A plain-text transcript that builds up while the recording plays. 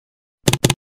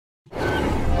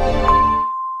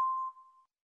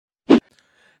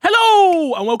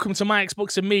Hello and welcome to My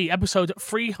Xbox and Me, episode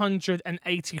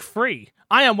 383.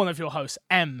 I am one of your hosts,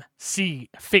 MC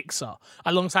Fixer,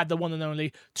 alongside the one and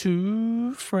only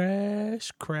Too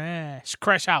Fresh Crash.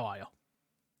 Crash, how are you?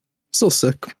 Still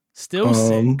sick. Still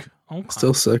sick? Okay.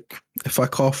 Still sick. If I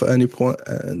cough at any point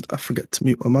and I forget to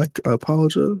mute my mic, I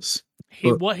apologize.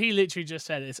 What he literally just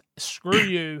said is, screw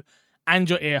you and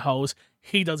your ear holes.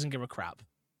 He doesn't give a crap.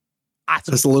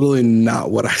 That's literally not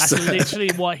what I said. That's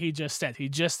literally what he just said. He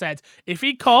just said, if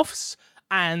he coughs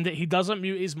and he doesn't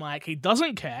mute his mic, he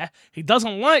doesn't care, he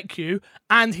doesn't like you,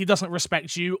 and he doesn't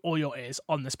respect you or your ears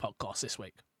on this podcast this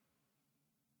week.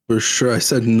 For sure, I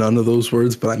said none of those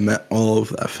words, but I meant all of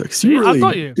that. Fix. You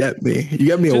really get me. You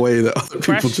get me a way that other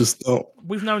people just don't.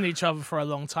 We've known each other for a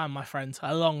long time, my friend.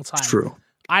 A long time. True.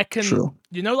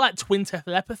 You know, like twin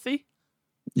telepathy?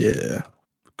 Yeah.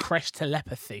 Crash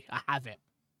telepathy. I have it.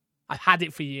 I've had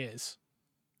it for years.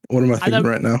 What am I thinking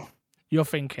right now? You're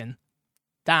thinking,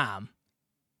 damn.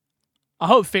 I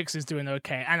hope Fix is doing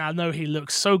okay, and I know he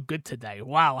looks so good today.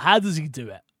 Wow, how does he do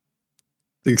it?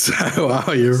 Exactly.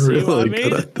 Wow, you're really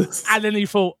good at this. And then he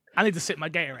thought, I need to sip my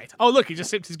Gatorade. Oh, look, he just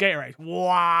sipped his Gatorade.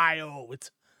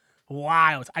 Wild.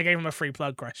 I gave him a free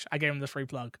plug, Crash. I gave him the free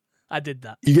plug. I did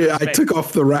that. I took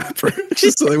off the wrapper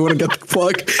just so they wouldn't get the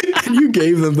plug. And you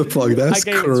gave them the plug. That's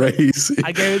crazy.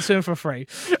 I gave it to him for free.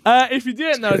 If you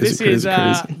didn't know, this is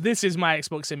My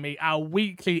Xbox and Me, our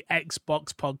weekly Xbox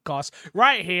podcast,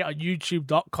 right here on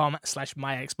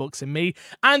youtube.com/myxboxandme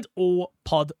and all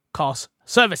podcast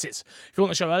services. If you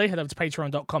want the show early, head over to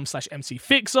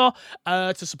patreon.com/mcfixer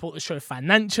to support the show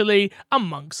financially,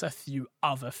 amongst a few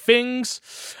other things.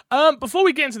 Before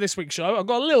we get into this week's show, I've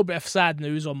got a little bit of sad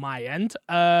news on my end.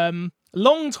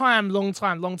 Long time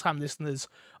listeners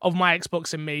of My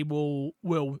Xbox and Me will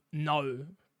know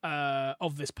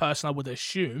of this person, I would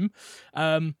assume,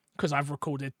 because I've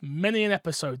recorded many an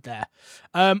episode there.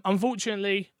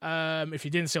 Unfortunately, if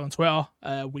you didn't see on Twitter,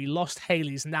 we lost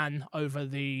Haley's nan over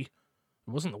the...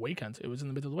 It wasn't the weekend. It was in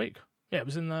the middle of the week. Yeah, it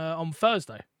was on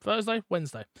Thursday.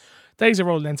 Wednesday. Days are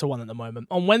rolling into one at the moment.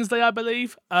 On Wednesday, I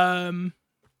believe. Thursday.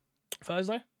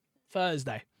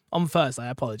 On Thursday,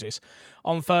 apologies.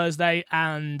 On Thursday,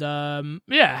 and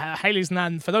Haley's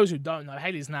nan, for those who don't know,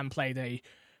 Haley's nan played a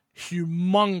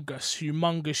humongous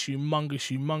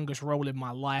role in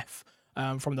my life.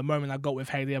 From the moment I got with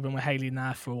Haley, I've been with Haley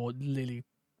now for nearly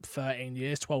 13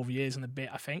 years, 12 years and a bit,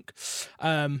 I think.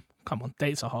 Come on,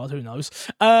 dates are hard, who knows?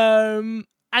 And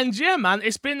yeah, man,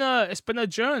 it's been a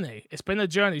journey. It's been a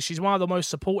journey. She's one of the most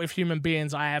supportive human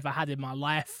beings I ever had in my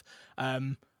life.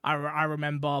 I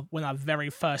remember when I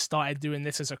very first started doing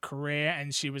this as a career,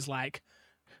 and she was like,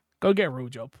 go get a real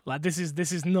job. Like, this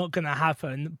is not gonna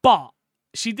happen. But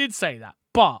she did say that.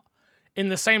 But in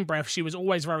the same breath, she was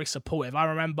always very supportive. I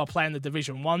remember playing the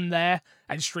Division 1 there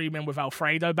and streaming with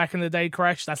Alfredo back in the day,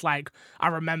 Crash. That's like, I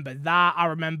remember that. I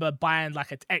remember buying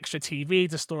like an extra TV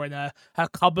to store in her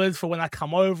cupboard for when I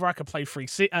come over. I could play it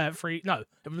was the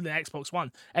Xbox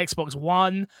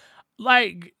One.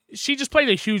 Like, she just played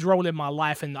a huge role in my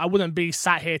life, and I wouldn't be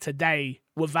sat here today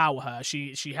without her.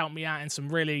 She helped me out in some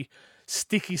really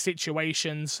sticky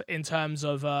situations in terms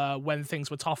of when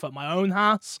things were tough at my own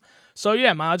house. So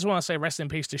yeah, man, I just want to say rest in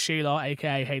peace to Sheila,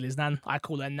 aka Haley's nan. I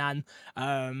call her Nan.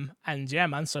 And yeah,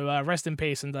 man, so rest in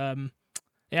peace, and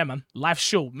yeah, man, life's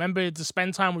short. Remember to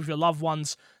spend time with your loved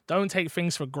ones. Don't take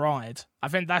things for granted. I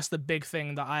think that's the big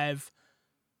thing that I've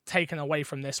taken away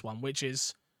from this one, which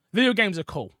is video games are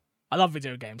cool. I love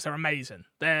video games. They're amazing.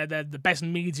 They're the best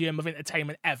medium of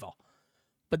entertainment ever.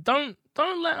 But don't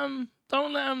let them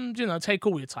take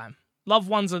all your time. Loved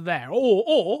ones are there,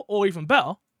 or even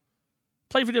better,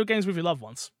 play video games with your loved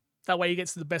ones. That way you get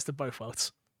to the best of both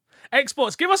worlds.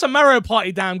 Xbox, give us a Mario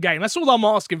Party damn game. That's all I'm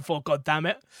asking for, god damn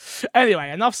it. Anyway,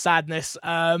 enough sadness.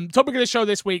 Topic of the show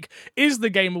this week is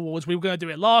the Game Awards. We were going to do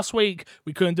it last week.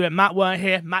 We couldn't do it. Matt weren't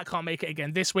here. Matt can't make it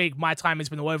again this week. My time has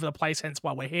been all over the place, hence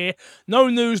why we're here. No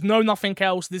news, no nothing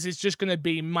else. This is just going to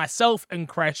be myself and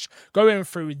Kresh going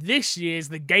through this year's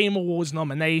The Game Awards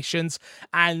nominations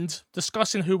and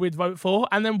discussing who we'd vote for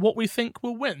and then what we think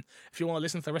will win. If you want to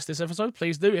listen to the rest of this episode,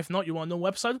 please do. If not, you want a normal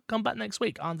episode, come back next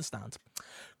week. I understand.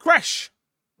 Kresh,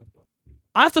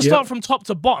 I have to start from top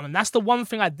to bottom, and that's the one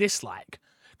thing I dislike.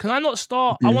 Can I not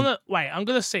start? I want to... Wait, I'm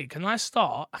going to see. Can I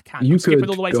start? I can't. I'm skipping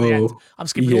all the way to the end. I'm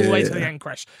skipping all the way to the end,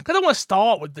 Kresh. Because I don't want to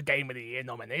start with the Game of the Year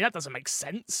nominee. That doesn't make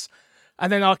sense.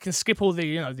 And then I can skip all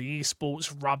the, the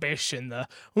esports rubbish and the,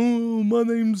 my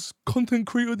name's Content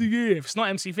Creator of the Year. If it's not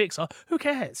MC Fixer, who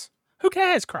cares? Who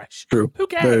cares, Kresh? True. Who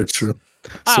cares? Very true.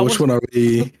 So which one are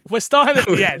we? We're starting at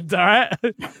the end, all right?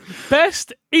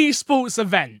 Best esports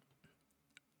event.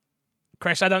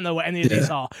 Crash. I don't know what any of these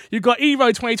are. You got Evo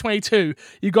 2022.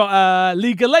 You got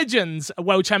League of Legends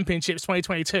World Championships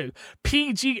 2022.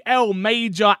 PGL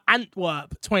Major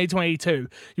Antwerp 2022.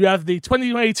 You have the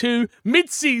 2022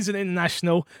 Mid-Season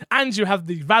International, and you have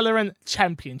the Valorant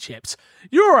Championships.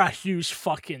 You're a huge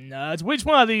fucking nerd. Which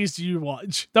one of these do you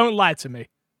watch? Don't lie to me.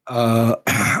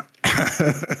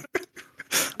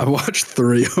 I watched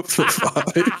 3 of the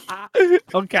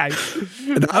 5. Okay.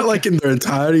 Not like in their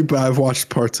entirety, but I've watched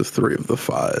parts of 3 of the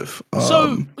 5.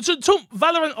 So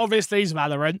Valorant obviously is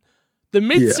Valorant. The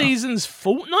mid-season's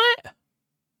Fortnite?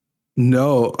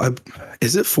 No,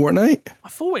 is it Fortnite? I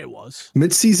thought it was.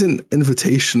 Mid-season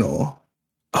Invitational.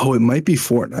 Oh, it might be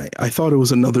Fortnite. I thought it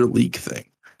was another League thing.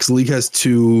 Because League has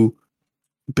 2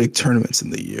 big tournaments in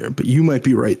the year, but you might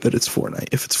be right that it's Fortnite.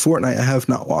 If it's Fortnite, I have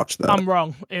not watched that. I'm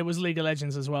wrong. It was League of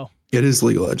Legends as well. It is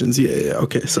League of Legends. Yeah.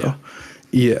 Okay, so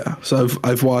so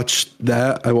I've watched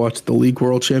that. I watched the League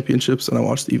World Championships and I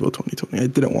watched the Evo 2020. I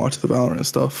didn't watch the Valorant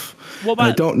stuff. What about?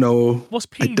 I don't know. What's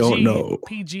PG? I don't know.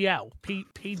 PGL.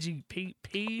 PG.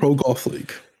 Pro Golf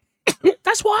League.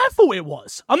 That's what I thought it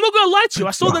was. I'm not gonna lie to you.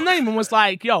 I saw the name and was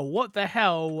like, "Yo, what the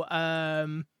hell?"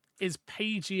 Is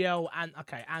PGL and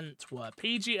Antwerp.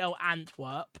 PGL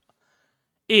Antwerp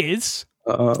is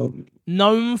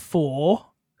known for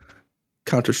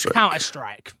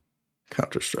Counter-Strike.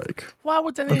 Why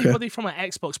would anybody from an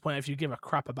Xbox point of view give a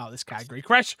crap about this category?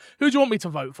 Crash, who do you want me to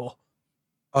vote for?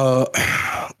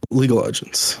 League of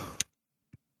Legends.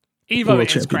 Evo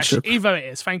it is, Crash. Evo it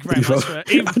is. Thank you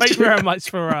very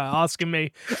much for asking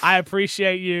me. I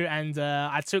appreciate you, and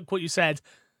I took what you said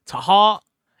to heart.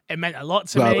 It meant a lot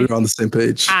to me. We're on the same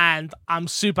page. And I'm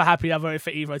super happy I voted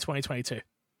for Evo 2022.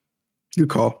 Good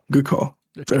call.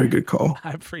 Very good call.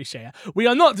 I appreciate it. We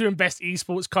are not doing best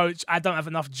esports coach. I don't have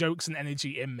enough jokes and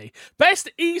energy in me. Best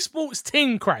esports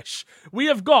team, Crash. We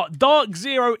have got Dark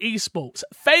Zero Esports,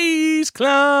 FaZe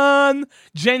Clan,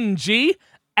 Gen G,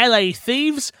 LA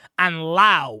Thieves, and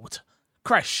Loud.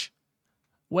 Crash,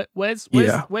 where's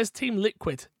Team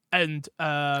Liquid and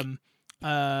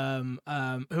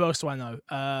who else do I know?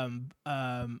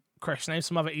 Crash, name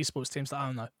some other esports teams that I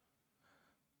don't know.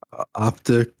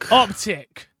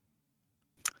 Optic.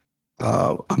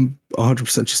 I'm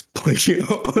 100% just blanking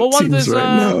on teams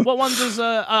right now. What one does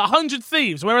 100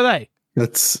 Thieves? Where are they?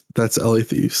 That's LA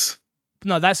Thieves.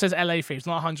 No, that says LA Thieves,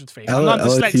 not 100 Thieves. I'm not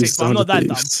dyslexic, but I'm not that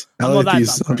dumb. LA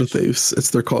Thieves, 100 Thieves.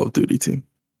 It's their Call of Duty team.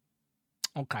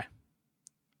 Okay.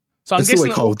 So that's the way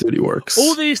Call of Duty works.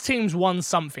 All these teams won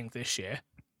something this year.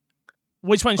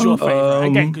 Which one's your favorite?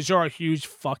 Again, because you're a huge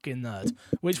fucking nerd.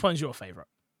 Which one's your favorite?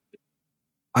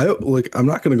 I'm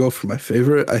not gonna go for my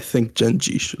favorite. I think Gen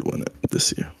G should win it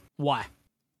this year. Why?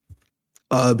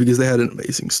 Because they had an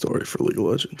amazing story for League of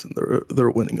Legends and they're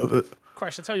winning of it.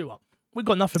 Crash, I tell you what. We've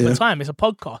got nothing but time. It's a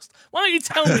podcast. Why don't you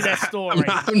tell me their story?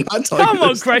 I'm not telling Come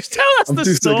on, Crash. Tell us the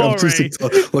story.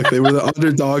 Look, they were the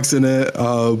underdogs in it.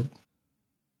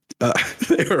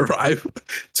 They arrive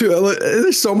to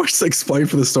there's so much to explain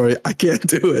for the story. I can't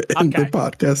do it in the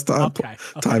podcast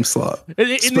time slot.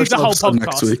 It needs a whole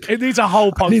podcast. It needs a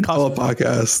whole podcast. I need a whole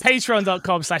podcast.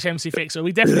 Patreon.com/MCFixer.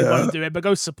 We definitely won't do it, but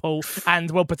go support and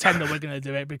we'll pretend that we're going to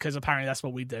do it because apparently that's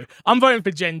what we do. I'm voting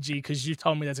for Gen G because you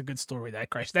told me there's a good story there,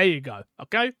 Crash. There you go.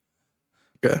 Okay?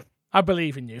 Okay. I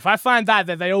believe in you. If I find out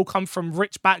that they all come from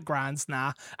rich backgrounds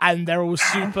now and they're all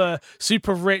super,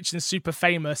 super rich and super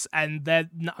famous, and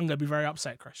I'm going to be very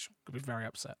upset, Crash. I'm going to be very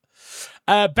upset.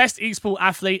 Best esport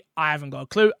athlete, I haven't got a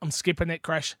clue. I'm skipping it,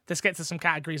 Crash. Let's get to some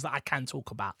categories that I can talk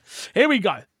about. Here we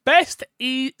go. Best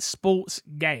esports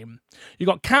game. You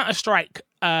got Counter-Strike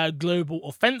Global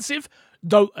Offensive,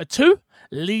 Dota 2,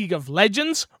 League of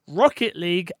Legends, Rocket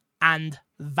League, and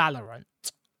Valorant.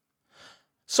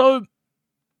 So,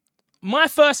 my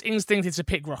first instinct is to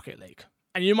pick Rocket League.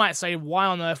 And you might say, why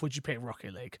on earth would you pick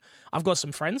Rocket League? I've got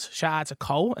some friends. Shout out to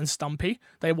Cole and Stumpy.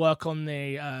 They work on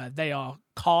they are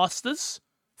casters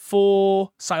for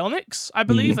Psyonix, I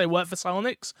believe. They work for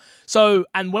Psyonix. So,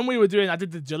 and when I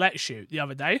did the Gillette shoot the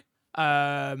other day,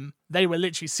 they were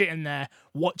literally sitting there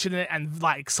watching it and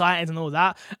like excited and all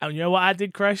that. And you know what I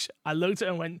did, Crash? I looked at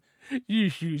it and went,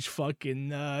 you huge fucking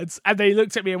nerds. And they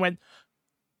looked at me and went,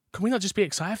 can we not just be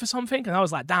excited for something? And I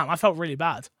was like, damn, I felt really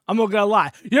bad. I'm not going to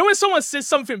lie. You know when someone says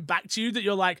something back to you that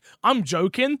you're like, I'm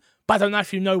joking, but I don't know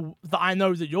if you know that I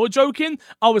know that you're joking?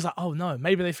 I was like, oh no,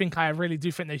 maybe they think I really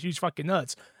do think they're huge fucking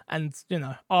nerds. And, you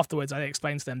know, afterwards I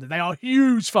explained to them that they are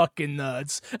huge fucking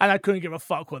nerds and I couldn't give a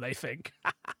fuck what they think.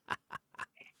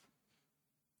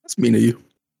 That's mean of you.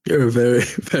 You're a very,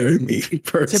 very mean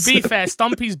person. To be fair,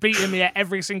 Stumpy's beaten me at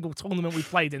every single tournament we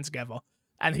played in together.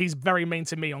 and he's very mean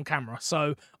to me on camera.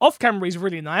 So off camera he's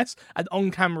really nice, and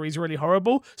on camera he's really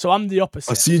horrible. So I'm the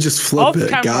opposite. Oh, so you just flip off it.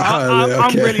 camera,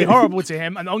 I'm really horrible to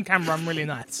him, and on camera I'm really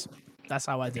nice. That's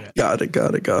how I do it. Got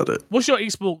it. What's your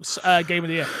esports game of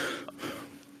the year?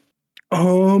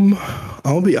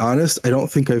 I'll be honest. I don't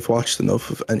think I've watched enough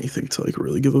of anything to like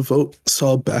really give a vote. So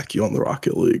I'll back you on the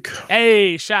Rocket League.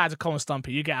 Hey, shout out to Colin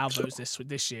Stumpy. You get our votes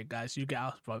this year, guys. You get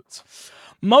our votes.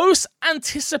 Most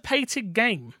anticipated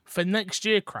game for next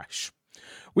year, Crash.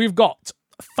 We've got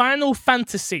Final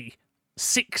Fantasy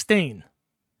 16,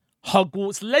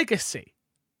 Hogwarts Legacy,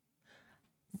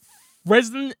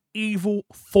 Resident Evil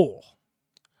 4,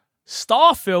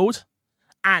 Starfield,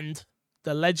 and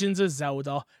The Legends of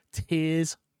Zelda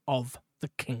Tears of the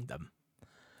Kingdom.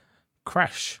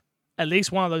 Crash. At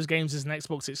least one of those games is an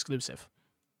Xbox exclusive.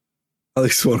 At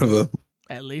least one of them.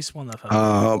 At least one of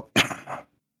them.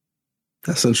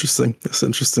 That's interesting.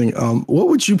 What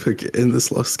would you pick in this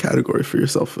last category for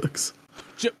yourself, Fix?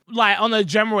 Like, on a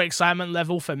general excitement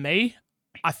level for me,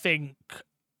 I think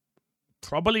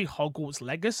probably Hogwarts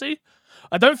Legacy.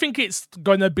 I don't think it's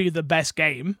going to be the best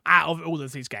game out of all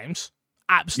of these games.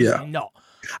 Absolutely not.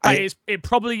 But it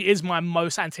probably is my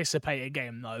most anticipated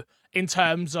game, though, in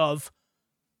terms of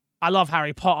I love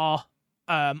Harry Potter.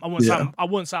 I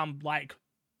wouldn't sound like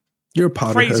you're a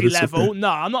Potterhead, crazy level. Okay. No,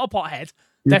 I'm not a Potterhead.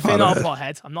 You're Definitely not a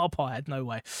Potterhead. I'm not a Potterhead. No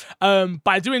way. But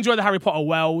I do enjoy the Harry Potter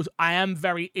world. I am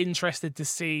very interested to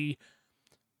see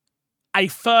a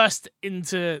first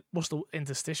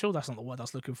interstitial? That's not the word I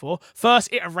was looking for.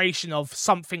 First iteration of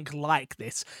something like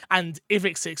this. And if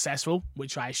it's successful,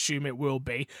 which I assume it will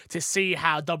be, to see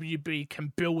how WB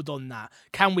can build on that.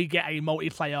 Can we get a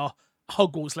multiplayer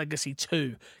Hogwarts Legacy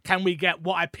 2? Can we get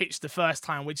what I pitched the first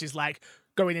time, which is like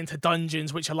going into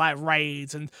dungeons, which are like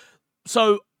raids? And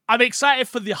so I'm excited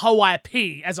for the whole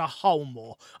IP as a whole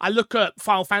more. I look at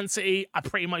Final Fantasy, I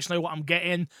pretty much know what I'm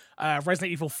getting.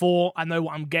 Resident Evil 4, I know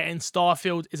what I'm getting.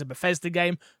 Starfield is a Bethesda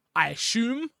game. I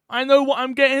assume I know what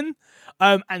I'm getting.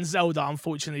 And Zelda,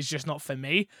 unfortunately, is just not for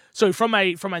me. So from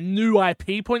a new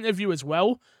IP point of view as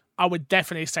well, I would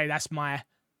definitely say that's my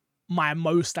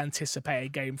most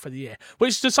anticipated game for the year.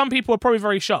 Which to some people are probably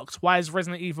very shocked. Why is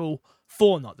Resident Evil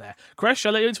 4 not there? Chris,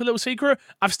 shall I let you into a little secret?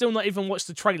 I've still not even watched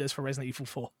the trailers for Resident Evil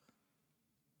 4.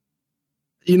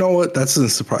 You know what? That doesn't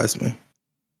surprise me.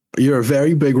 You're a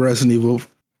very big Resident Evil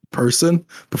person,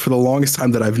 but for the longest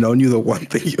time that I've known you, the one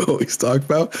thing you always talk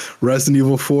about, Resident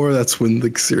Evil 4, that's when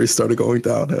the series started going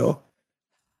downhill.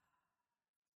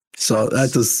 So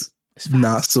that does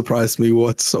not surprise me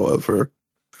whatsoever.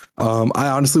 I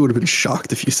honestly would have been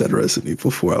shocked if you said Resident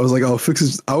Evil 4. I was like, I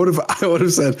would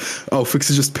have said, Fix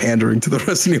is just pandering to the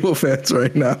Resident Evil fans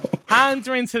right now.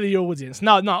 Pandering to the audience.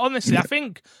 No, honestly, I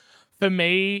think for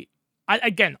me,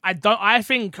 I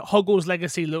think Hogwarts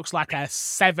Legacy looks like a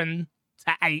 7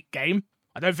 to 8 game.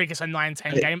 I don't think it's a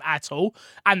 9-10 game at all.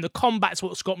 And the combat's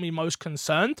what's got me most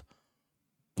concerned.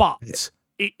 But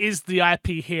it is the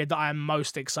IP here that I'm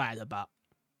most excited about.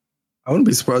 I wouldn't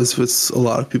be surprised if it's a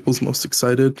lot of people's most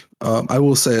excited. I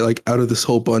will say, like, out of this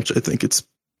whole bunch, I think it's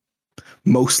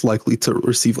most likely to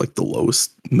receive like the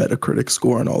lowest Metacritic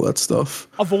score and all that stuff.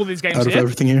 Of all these games out of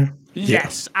everything here?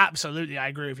 Yes, absolutely. I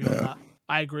agree with you on that.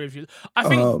 I agree with you. I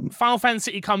think Final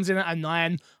Fantasy comes in at a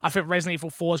 9. I think Resident Evil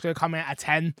 4 is going to come in at a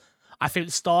 10. I think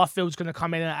Starfield's going to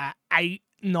come in at 8,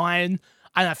 9.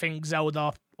 And I think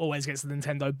Zelda always gets the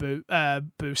Nintendo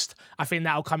boost. I think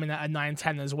that'll come in at a 9,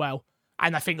 10 as well.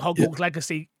 And I think Hogwarts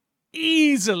Legacy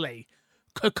easily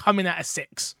could come in at a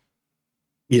 6.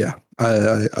 Yeah,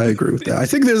 I agree with that. I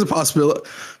think there's a possibility.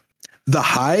 The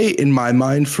high in my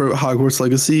mind for Hogwarts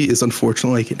Legacy is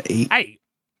unfortunately like an 8. 8.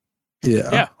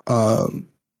 Yeah.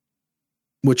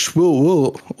 Which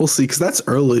we'll see, because that's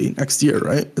early next year,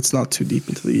 right? It's not too deep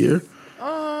into the year.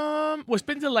 Well, it's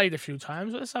been delayed a few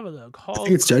times. Let's have a look. I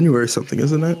think it's January or something,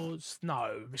 isn't it?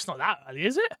 No, it's not that early,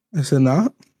 is it? Is it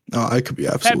not? No, I could be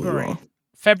absolutely wrong.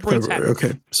 February 10th.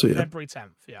 Okay, so yeah. February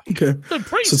 10th, yeah. Okay. So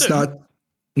pretty so soon. It's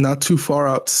not too far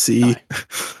out to see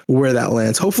where that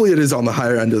lands. Hopefully it is on the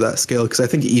higher end of that scale, because I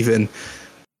think even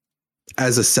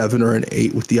as a 7 or an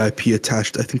 8 with the IP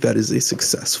attached, I think that is a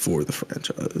success for the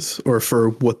franchise, or for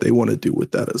what they want to do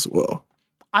with that as well.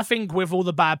 I think with all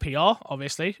the bad PR,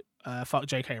 obviously, fuck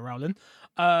J.K. Rowling,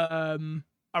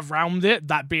 around it,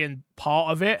 that being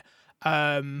part of it,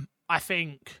 I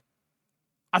think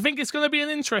it's going to be an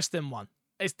interesting one.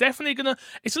 It's definitely going to...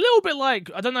 It's a little bit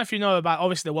like... I don't know if you know about...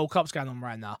 Obviously, the World Cup's going on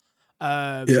right now.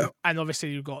 And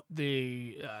obviously, you've got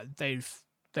the...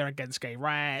 They're against gay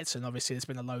rights, and obviously there's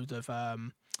been a load of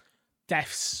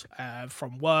deaths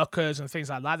from workers and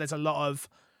things like that. There's a lot of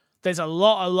there's a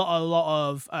lot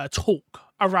of talk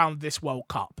around this World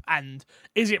Cup, and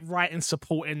is it right in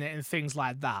supporting it and things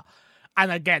like that.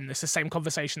 And again, it's the same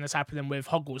conversation that's happening with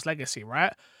Hogwarts Legacy,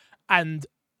 right? And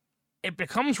it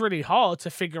becomes really hard to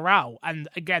figure out. And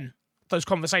again, those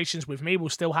conversations with me will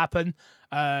still happen.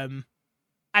 And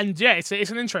yeah, it's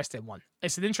an interesting one.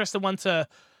 It's an interesting one to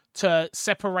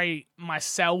separate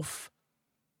myself,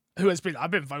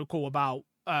 I've been vocal about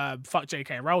fuck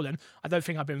J.K. Rowling. I don't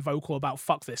think I've been vocal about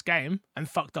fuck this game and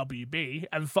fuck WB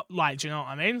and fuck, like, do you know what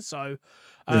I mean? So,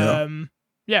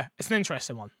 yeah, it's an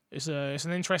interesting one. It's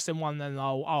an interesting one, and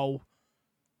I'll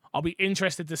be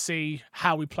interested to see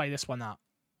how we play this one out.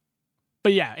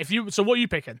 But yeah, so what are you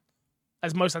picking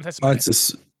as most anticipated? It's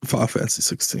just Final Fantasy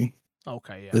 16.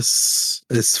 Okay, yeah.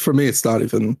 It's for me. It's not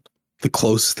even the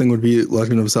closest thing would be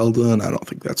Legend of Zelda, and I don't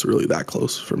think that's really that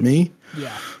close for me.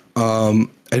 Yeah.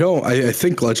 I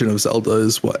think Legend of Zelda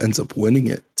is what ends up winning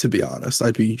it, to be honest.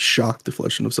 I'd be shocked if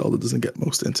Legend of Zelda doesn't get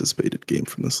most anticipated game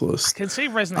from this list. I can see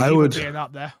Resident Evil being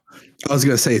up there. I was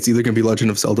going to say it's either going to be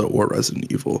Legend of Zelda or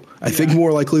Resident Evil. I think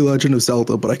more likely Legend of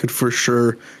Zelda, but I could for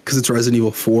sure, because it's Resident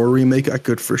Evil 4 remake, I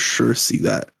could for sure see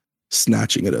that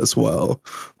snatching it as well.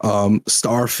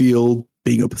 Starfield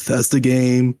being a Bethesda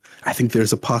game, I think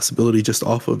there's a possibility just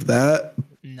off of that,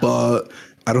 but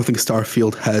I don't think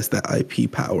Starfield has that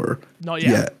IP power. Not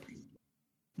yet.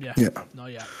 Yeah.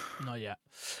 Not yet.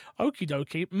 Okie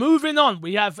dokie. Moving on,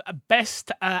 we have a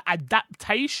best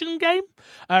adaptation game.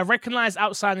 Recognized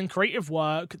outside and creative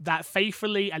work that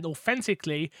faithfully and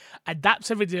authentically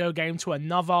adapts a video game to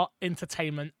another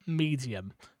entertainment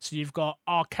medium. So you've got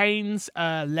Arcane's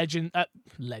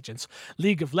Legends,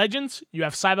 League of Legends. You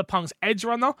have Cyberpunk's Edge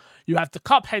Runner. You have the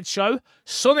Cuphead show,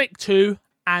 Sonic 2,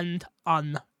 and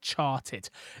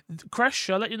Uncharted. Crash,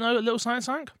 shall I let you know a little science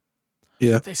hack?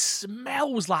 Yeah. This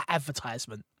smells like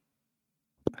advertisement.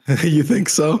 You think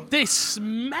so? This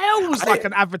smells like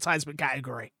an advertisement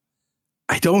category.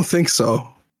 I don't think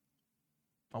so.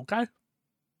 Okay.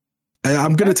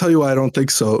 I'm going to tell you why I don't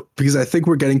think so, because I think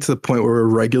we're getting to the point where we're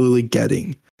regularly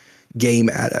getting game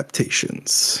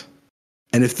adaptations.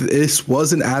 And if this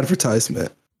was an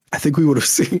advertisement, I think we would have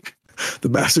seen the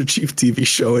Master Chief TV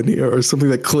show in here, or something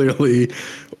that clearly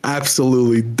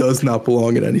absolutely does not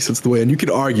belong in any sense of the way. And you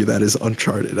could argue that is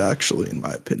Uncharted, actually, in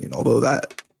my opinion.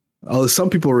 Although some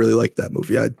people really like that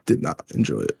movie, I did not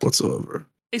enjoy it whatsoever.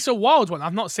 It's a wild one.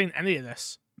 I've not seen any of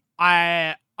this.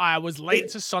 I was late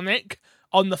to Sonic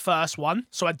on the first one,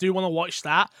 so I do want to watch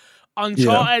that.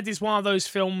 Uncharted is one of those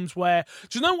films where,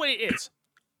 do you know what it is?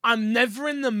 I'm never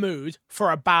in the mood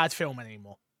for a bad film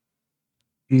anymore.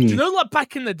 Do you know, like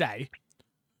back in the day,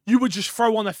 you would just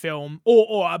throw on a film,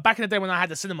 or back in the day when I had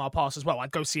the cinema pass as well,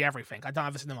 I'd go see everything. I don't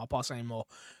have a cinema pass anymore.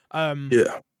 And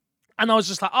I was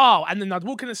just like, oh, and then I'd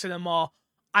walk in the cinema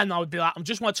and I would be like, I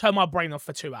just want to turn my brain off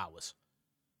for 2 hours.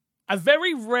 And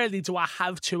very rarely do I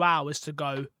have 2 hours to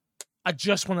go, I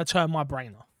just want to turn my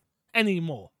brain off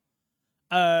anymore.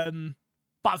 But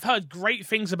I've heard great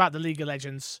things about the League of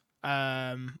Legends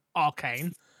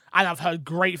Arcane, and I've heard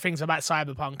great things about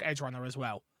Cyberpunk Edge Runner as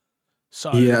well.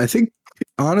 So yeah, I think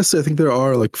there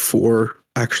are like 4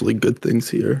 actually good things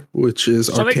here, which is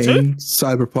Sonic Arcane, 2?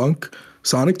 Cyberpunk,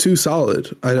 Sonic 2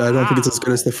 solid. I don't think it's as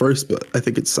good as the first, but I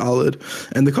think it's solid.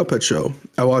 And the Cuphead show,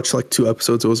 I watched like 2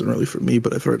 episodes. It wasn't really for me,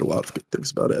 but I've heard a lot of good things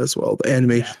about it as well. The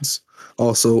animation's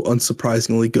also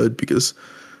unsurprisingly good, because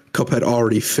Cuphead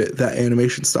already fit that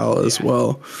animation style as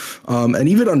well. And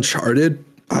even Uncharted,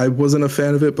 I wasn't a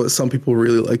fan of it, but some people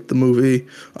really liked the movie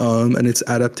and its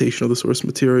adaptation of the source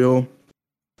material.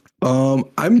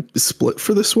 I'm split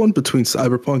for this one between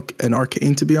Cyberpunk and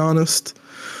Arcane, to be honest.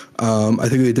 I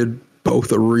think they did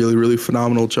both a really, really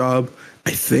phenomenal job.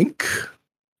 I think,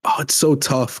 it's so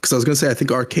tough, because I was going to say I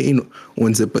think Arcane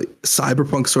wins it, but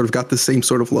Cyberpunk sort of got the same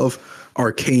sort of love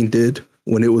Arcane did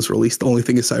when it was released. The only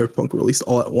thing is Cyberpunk released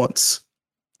all at once,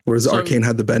 whereas Arcane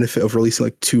had the benefit of releasing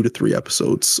like 2 to 3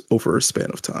 episodes over a span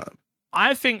of time.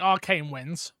 I think Arcane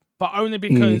wins, but only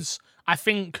because I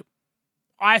think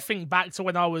back to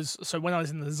when I was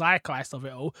in the zeitgeist of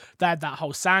it all. They had that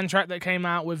whole soundtrack that came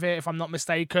out with it, if I'm not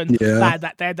mistaken. Yeah.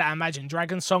 They had that Imagine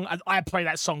Dragons song, and I play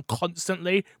that song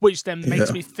constantly, which then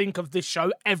makes me think of this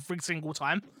show every single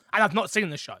time. And I've not seen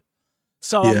the show.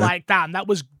 So I'm like, damn, that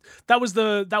was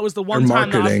the one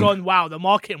time that I've gone, wow, the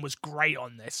marketing was great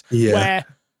on this. Yeah. Where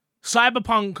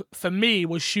Cyberpunk for me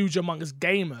was huge amongst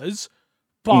gamers,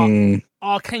 but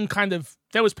Arcane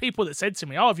there was people that said to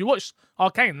me, oh, have you watched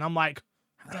Arcane? And I'm like,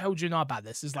 how the hell do you know about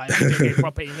this? It's like a video game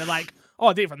property. And they're like, oh,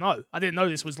 I didn't even know. I didn't know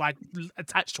this was like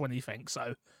attached to anything.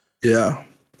 So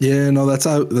no, that's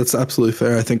absolutely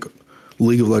fair. I think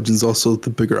League of Legends is also the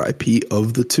bigger IP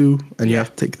of the two, and you Yeah.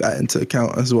 have to take that into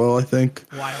account as well, I think.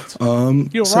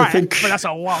 Wild. You're so I right, think- but that's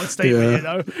a wild statement, Yeah. you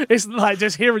know? It's like,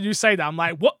 just hearing you say that, I'm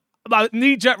like, what? My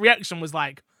knee-jerk reaction was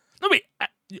like, no, wait.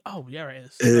 Oh, yeah,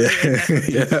 it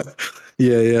is.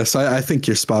 Yeah. So I think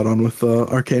you're spot on with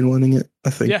Arcane winning it. I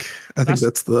think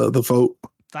that's the vote.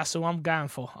 That's who I'm going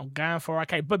for. I'm going for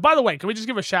Arcane. But by the way, can we just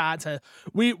give a shout out to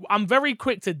I'm very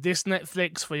quick to diss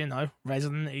Netflix for,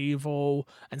 Resident Evil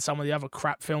and some of the other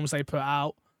crap films they put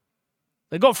out.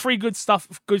 They got free good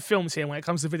films here when it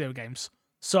comes to video games.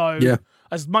 So Yeah.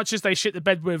 as much as they shit the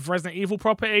bed with Resident Evil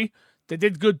property, they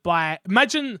did good by I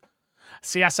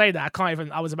say that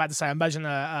I was about to say imagine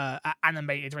a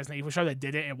animated Resident Evil show that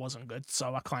did it. It wasn't good,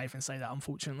 so I can't even say that,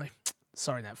 unfortunately.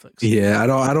 Sorry, Netflix. Yeah,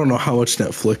 I don't know how much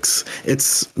Netflix.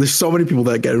 There's so many people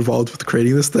that get involved with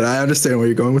creating this that I understand where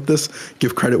you're going with this.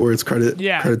 Give credit where it's credit's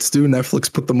due.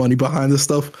 Netflix put the money behind this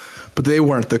stuff, but they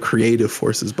weren't the creative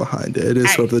forces behind it. It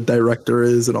is what the director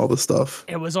is and all the stuff.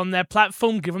 It was on their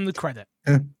platform. Give them the credit.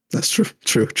 Yeah, that's true.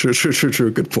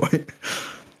 Good point.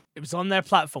 It was on their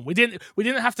platform. We didn't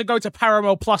have to go to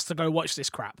Paramount Plus to go watch this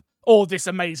crap or this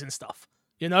amazing stuff.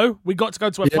 We got to go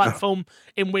to a platform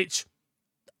in which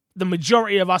the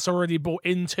majority of us are already bought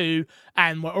into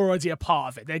and we're already a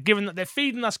part of it. They're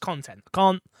feeding us content.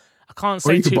 I can't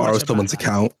say or you too could borrow much someone's about that.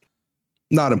 account.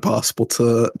 Not impossible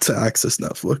to access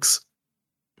Netflix.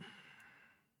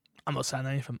 I'm not saying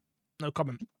anything. No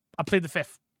comment. I plead the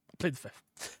fifth.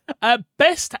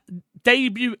 Best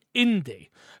debut indie.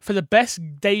 For the best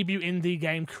debut indie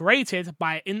game created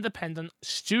by an independent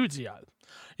studio,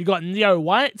 you got Neo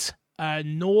White,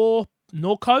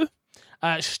 Norco,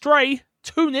 Stray,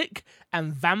 Tunic,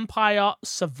 and Vampire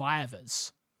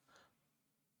Survivors.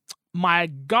 My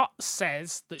gut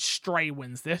says that Stray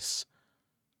wins this.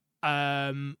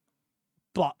 But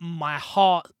my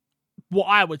heart, what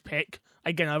I would pick,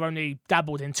 again, I've only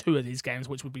dabbled in 2 of these games,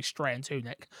 which would be Stray and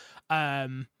Tunic.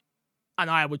 And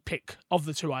I would pick, of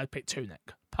the 2, I'd pick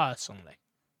Tunic, personally.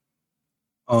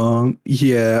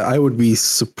 Yeah, I would be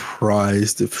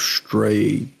surprised if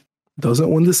Stray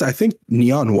doesn't win this. I think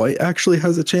Neon White actually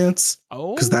has a chance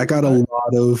because that got a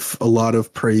lot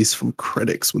of praise from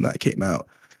critics when that came out,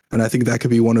 and I think that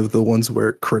could be one of the ones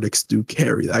where critics do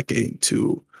carry that game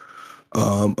to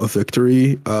a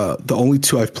victory. The only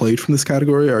 2 I've played from this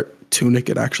category are Tunic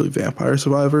and actually Vampire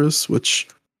Survivors, which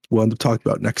we'll end up talking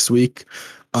about next week.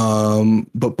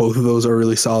 But both of those are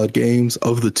really solid games.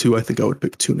 Of the 2, I think I would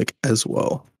pick Tunic as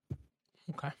well.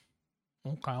 Okay.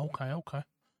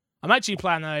 I'm actually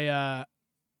playing I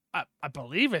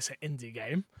believe it's an indie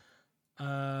game.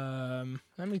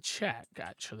 Let me check,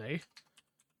 actually.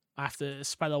 I have to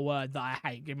spell a word that I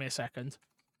hate. Give me a second.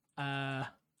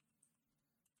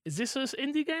 Is this an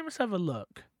indie game? Let's have a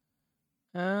look.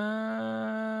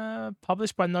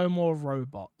 Published by No More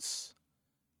Robots.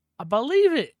 I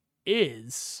believe it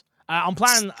is. I'm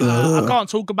playing. I can't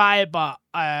talk about it, but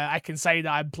I can say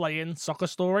that I'm playing Soccer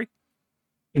Story.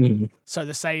 So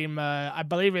the same. I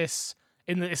believe it's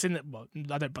in the. Well,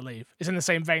 I don't believe it's in the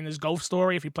same vein as Golf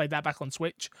Story. If you played that back on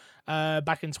Switch,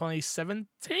 back in 2017,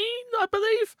 I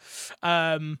believe.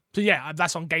 So yeah,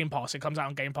 that's on Game Pass. It comes out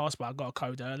on Game Pass, but I got a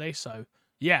code early, so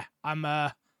yeah, I'm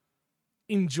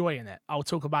enjoying it. I'll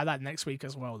talk about that next week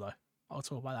as well, though.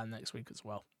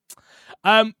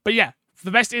 But yeah, for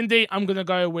the best indie, I'm gonna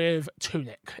go with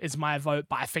Tunic. Is my vote,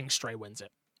 but I think Stray wins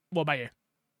it. What about you?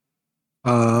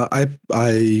 I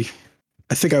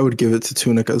think I would give it to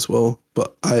Tunic as well,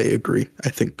 but I agree. I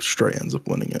think Stray ends up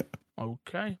winning it.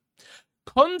 Okay.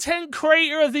 Content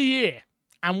Creator of the Year.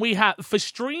 And we have for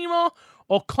streamer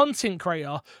or content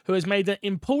creator who has made an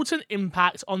important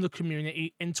impact on the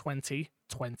community in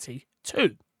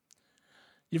 2022.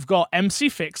 You've got MC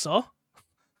Fixer.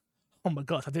 Oh my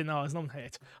god, I didn't know I was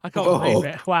nominated. I can't believe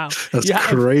it. Wow. That's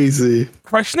crazy.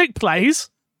 Kreshnik Plays.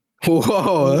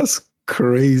 Whoa, that's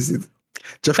crazy.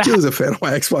 Jeff Keighley is a fan of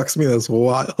my Xbox. Me, that's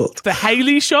wild. The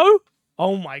Haley Show.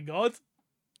 Oh my god.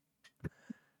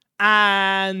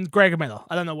 And Greg Miller.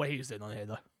 I don't know what he was doing on here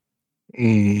though.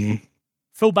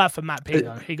 Feel bad for Matt P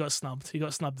though. He got snubbed. He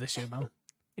got snubbed this year, man.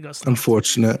 He got snubbed.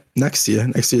 Unfortunate. Next year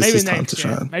is his time to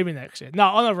shine. Maybe next year. No,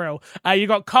 on a real. You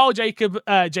got Carl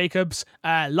Jacobs,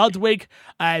 Ludwig,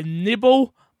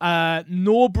 Nibble,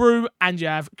 Norbrew, and you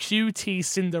have QT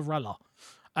Cinderella.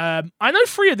 I know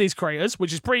 3 of these creators,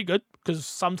 which is pretty good because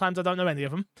sometimes I don't know any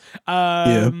of them.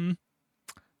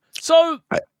 So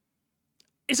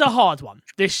it's a hard one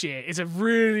this year. It's a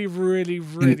really, really,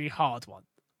 really hard one.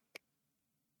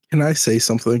 Can I say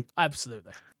something?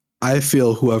 Absolutely. I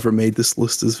feel whoever made this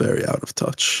list is very out of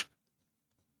touch.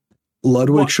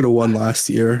 Ludwig should have won last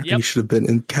year. Yep. He should have been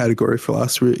in category for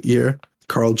last year.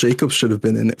 Carl Jacobs should have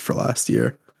been in it for last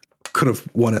year. Could have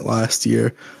won it last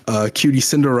year. Cutie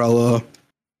Cinderella.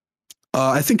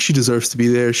 I think she deserves to be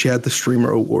there. She had the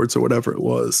streamer awards or whatever it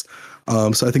was.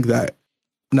 So I think that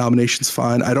nomination's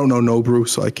fine. I don't know Nobru,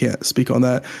 so I can't speak on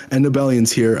that. And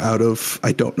Nibelion's here out of,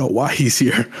 I don't know why he's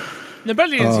here.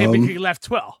 Nibelion's here because he left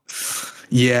Twitter.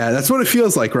 Yeah, that's what it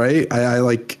feels like, right? I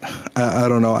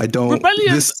don't know. I don't.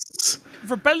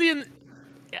 Rebellion.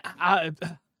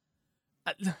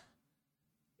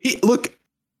 Look,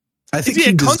 I think he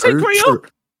a content creator?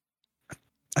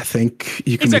 I think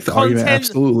you can make the argument.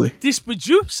 Absolutely. This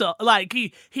producer, like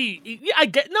he I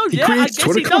get no. He yeah, creates I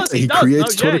guess Twitter content. He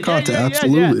creates Twitter content.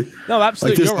 Absolutely. Yeah. No,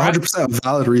 absolutely. Like there's 100% a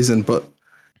valid reason, but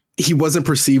he wasn't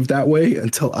perceived that way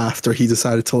until after he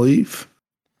decided to leave,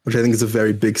 which I think is a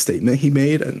very big statement he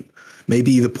made, and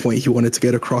maybe the point he wanted to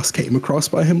get across came across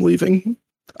by him leaving.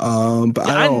 But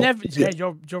I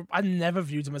never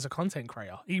viewed him as a content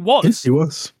creator. He was. Yes, he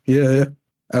was. Yeah,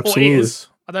 absolutely. Or is.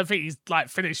 I don't think he's like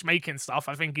finished making stuff.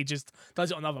 I think he just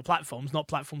does it on other platforms, not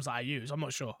platforms that I use. I'm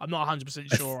not sure. I'm not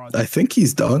 100% sure. I think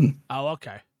he's done. Oh,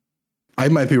 okay. I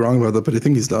might be wrong about that, but I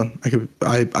think he's done.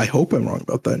 I hope I'm wrong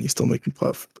about that, and he's still making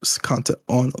content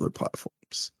on other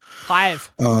platforms.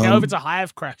 Hive. Get over to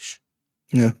Hive, Crash.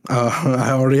 Yeah,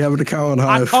 I already have an account on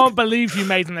Hive. I can't believe you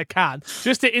made an account.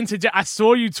 Just to interject, I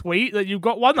saw you tweet that you've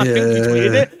got one. I think you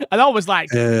tweeted it, and I was like,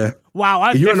 "Wow,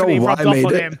 I've definitely rubbed off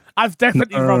on him. I've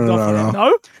definitely rubbed off on him." No,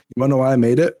 you want to know why I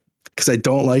made it? Because I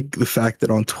don't like the fact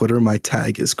that on Twitter my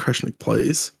tag is Kreshnik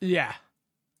Plays. Yeah,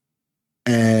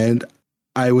 and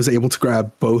I was able to grab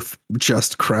both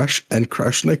just Kresh and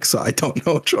Kreshnik, so I don't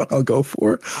know which one I'll go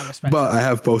for. But I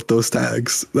have both those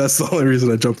tags. That's the only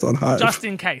reason I jumped on Hive. Just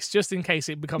in case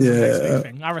it becomes the next big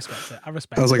thing. I respect it. I was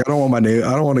like, I don't want my name.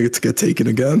 I don't want it to get taken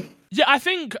again. Yeah, I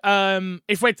think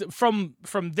if we're from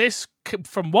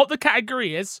what the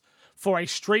category is for a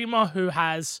streamer who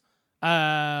has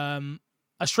a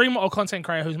streamer or content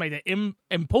creator who's made an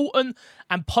important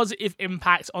and positive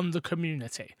impact on the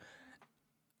community.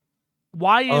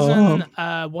 Why isn't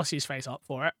what's his face up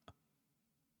for it?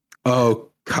 Oh,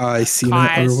 Kai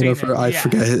Cenat or whatever. I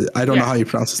forget. I don't know how you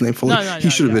pronounce his name fully. He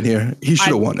should have been here. He should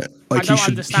have won it. Like he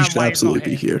should absolutely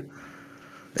be here.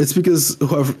 It's because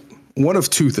one of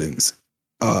two things.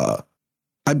 Whoever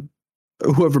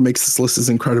makes this list is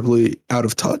incredibly out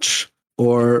of touch,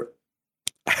 or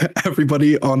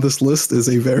everybody on this list is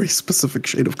a very specific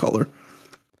shade of color.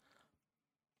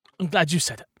 I'm glad you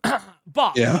said it.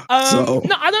 But no,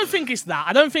 I don't think it's that.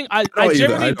 I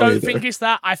generally don't think it's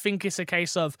that. I think it's a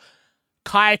case of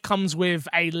Kai comes with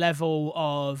a level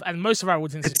of, and most of our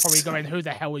audience is probably going, "Who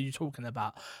the hell are you talking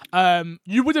about?"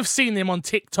 You would have seen him on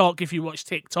TikTok if you watch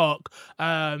TikTok.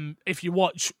 If you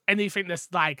watch anything that's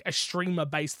like a streamer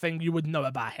based thing, you would know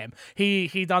about him.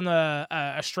 He done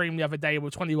a stream the other day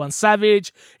with 21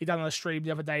 Savage. He done a stream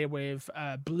the other day with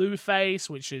Blueface,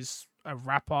 which is a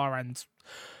rapper, and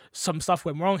some stuff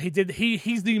went wrong.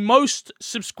 He's the most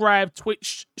subscribed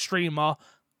Twitch streamer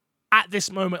at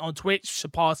this moment on Twitch,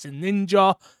 surpassing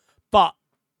Ninja, but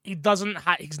he doesn't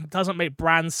make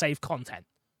brand safe content.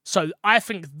 So I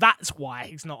think that's why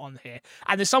he's not on here.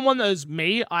 And as someone as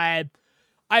me, I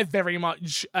very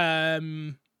much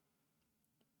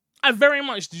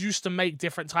used to make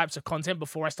different types of content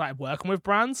before I started working with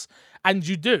brands. And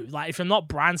you do, like, if you're not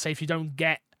brand safe, you don't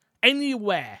get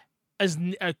anywhere as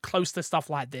close to stuff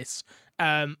like this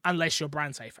unless you're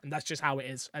brand safe, and that's just how it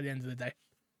is at the end of the day.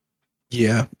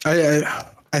 Yeah,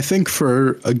 I think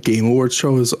for a Game Awards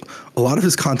show, is a lot of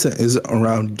his content is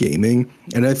around gaming,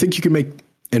 and I think you can make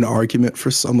an argument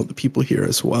for some of the people here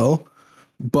as well.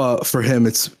 But for him,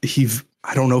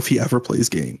 I don't know if he ever plays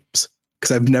games,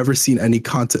 because I've never seen any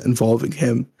content involving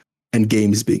him and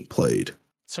games being played.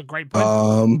 It's a great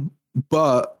point.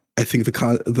 But I think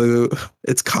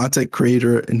it's content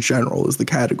creator in general is the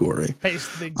category.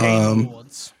 It's the Game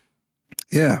Awards.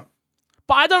 Yeah.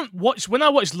 But when I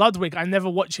watch Ludwig, I never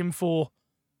watch him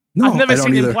I've never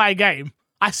seen him play a game.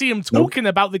 I see him talking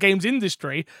about the games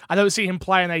industry. I don't see him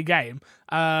playing a game.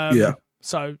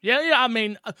 So, I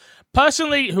mean,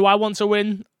 personally, who I want to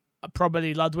win,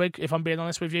 probably Ludwig, if I'm being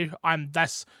honest with you.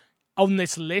 That's on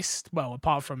this list, well,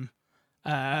 apart from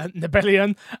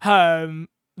Nibellion.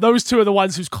 Those two are the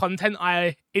ones whose content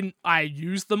I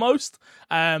use the most.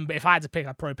 But if I had to pick,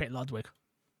 I'd probably pick Ludwig.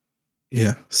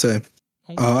 Yeah, same.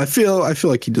 I feel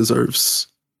like he deserves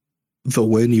the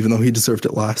win, even though he deserved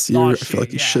it last year. I feel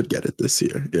like he should get it this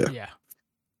year. Yeah.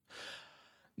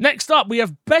 Next up, we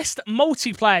have Best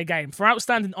Multiplayer Game for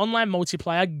outstanding online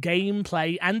multiplayer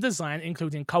gameplay and design,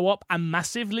 including co-op and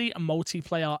massively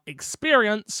multiplayer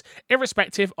experience,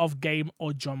 irrespective of game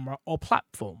or genre or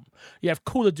platform. You have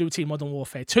Call of Duty Modern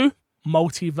Warfare 2,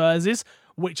 Multiverses,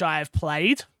 which I have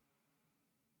played.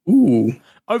 Ooh.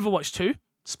 Overwatch 2,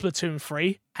 Splatoon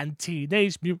 3, and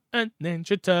Teenage Mutant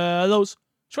Ninja Turtles: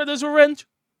 Shredder's Revenge.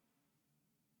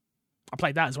 I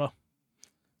played that as well.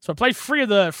 So I played three of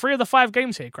the 5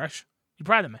 games here, Crash. You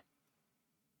proud of me?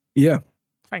 Yeah.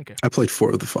 Thank you. I played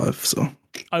 4 of the 5, so.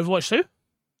 Overwatch 2?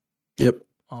 Yep.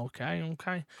 Okay.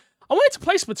 I wanted to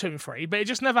play Splatoon 3, but it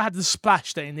just never had the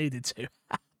splash that it needed to.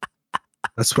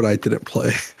 That's what I didn't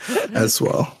play as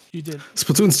well. You did.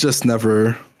 Splatoon's just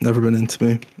never been into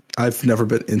me. I've never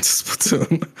been into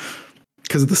Splatoon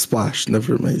because of the splash.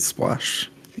 Never made splash.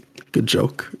 Good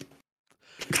joke.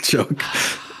 Good joke.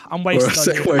 I'm wasted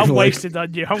on you. I'm wasted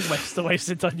on you. I'm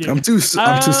wasted on you. I'm too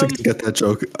sick to get that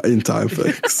joke in time.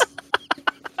 Thanks.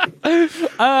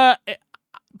 I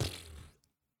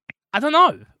don't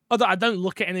know. I don't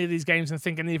look at any of these games and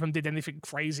think any of them did anything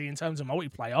crazy in terms of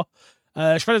multiplayer.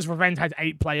 Shredder's Revenge had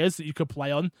 8 players that you could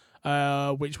play on,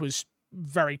 which was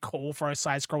very cool for a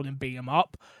side-scrolling beat 'em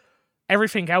up.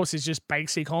 Everything else is just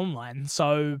basic online,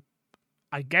 so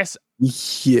I guess.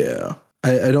 Yeah,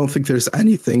 I don't think there's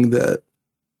anything that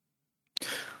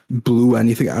blew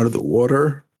anything out of the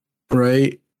water,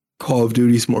 right? Call of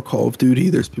Duty's more Call of Duty.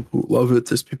 There's people who love it.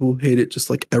 There's people who hate it, just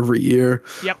like every year.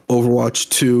 Yep. Overwatch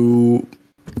 2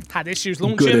 had issues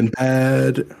launching. Good and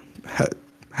bad.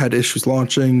 Had issues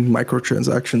launching.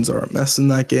 Microtransactions are a mess in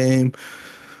that game.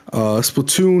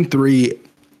 Splatoon 3,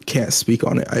 can't speak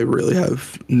on it. I really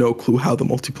have no clue how the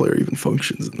multiplayer even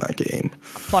functions in that game.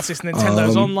 Plus, it's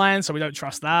Nintendo's online, so we don't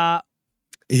trust that.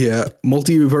 Yeah,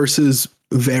 Multiverses,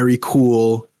 very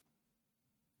cool.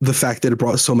 The fact that it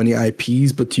brought so many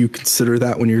IPs, but do you consider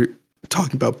that when you're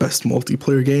talking about best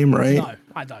multiplayer game, right? No,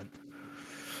 I don't.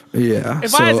 Yeah.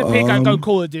 If I had to pick, I'd go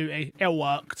Call of Duty. It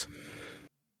worked.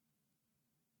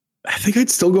 I think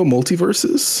I'd still go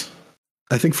Multiverses.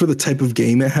 I think for the type of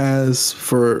game it has,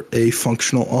 for a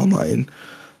functional online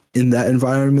in that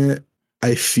environment,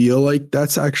 I feel like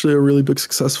that's actually a really big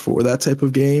success for that type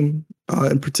of game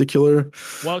in particular.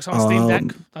 Works on Steam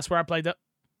Deck. That's where I played it.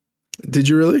 Did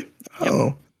you really? Yep.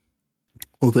 Oh.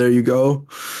 Well, there you go.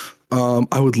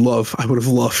 I would have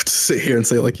loved to sit here and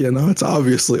say like, yeah, no, it's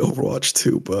obviously Overwatch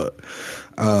 2, but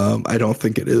I don't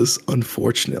think it is,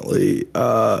 unfortunately.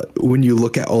 When you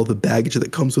look at all the baggage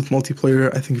that comes with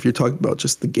multiplayer, I think if you're talking about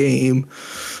just the game,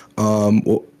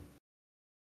 well,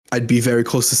 I'd be very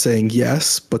close to saying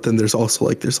yes, but then there's also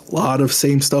like, there's a lot of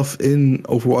same stuff in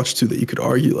Overwatch 2 that you could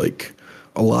argue like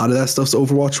a lot of that stuff's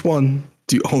Overwatch 1.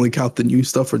 Do you only count the new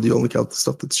stuff or do you only count the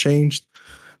stuff that's changed?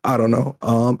 I don't know.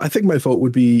 I think my vote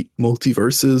would be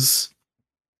Multiverses.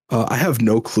 I have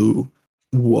no clue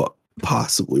what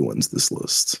possibly wins this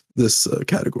list, this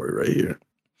category right here.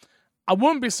 I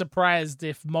wouldn't be surprised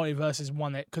if Multiverses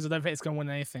won it because I don't think it's going to win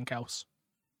anything else.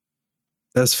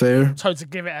 That's fair. So to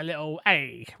give it a little,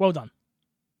 hey, well done.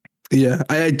 Yeah,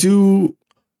 I do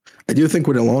think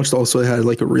when it launched, also it had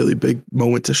like a really big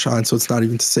moment to shine. So it's not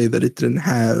even to say that it didn't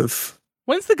have.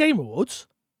 When's the Game Awards?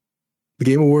 The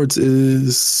Game Awards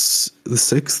is the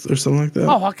 6th or something like that.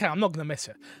 Oh, okay. I'm not gonna miss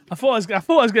it. I thought I was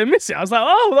gonna miss it. I was like,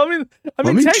 oh, I'm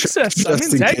in Texas. I'm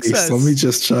in Texas. Let me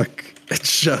just check,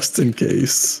 just in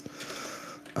case.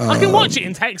 I can watch it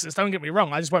in Texas. Don't get me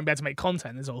wrong. I just won't be able to make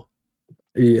content. Is all.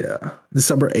 Yeah,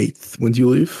 December 8th. When do you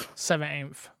leave?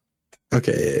 17th.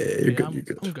 Okay, yeah, you're good. You're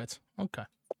good. I'm good.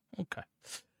 Okay.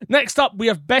 Next up, we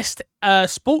have best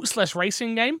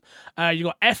sports/racing game. You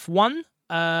got F1.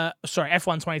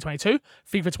 F1 2022,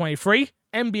 FIFA 23,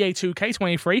 NBA 2K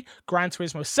 23, Gran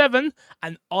Turismo 7,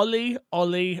 and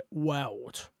Ollie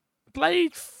World.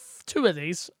 Played 2 of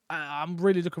these. I'm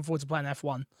really looking forward to playing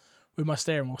F1 with my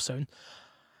steering wheel soon.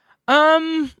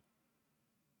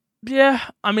 Yeah,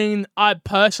 I mean, I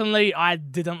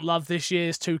didn't love this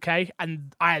year's 2K,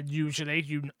 and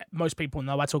most people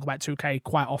know I talk about 2K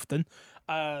quite often.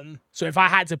 So if I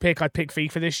had to pick, I'd pick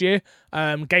FIFA this year.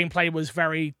 Gameplay was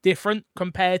very different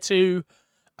compared to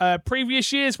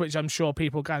previous years, which I'm sure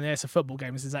people kind of, it's a football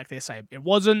game, it's exactly the same. It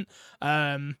wasn't.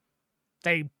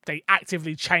 They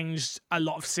actively changed a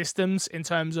lot of systems in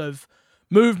terms of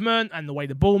movement and the way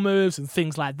the ball moves and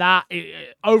things like that.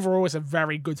 Overall, it's a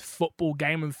very good football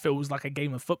game and feels like a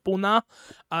game of football now.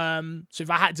 So if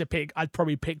I had to pick, I'd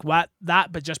probably pick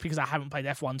that, but just because I haven't played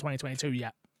F1 2022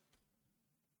 yet.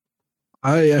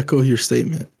 I echo your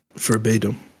statement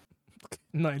verbatim.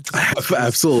 No, I have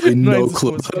absolutely no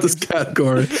clue about this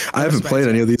category. I haven't played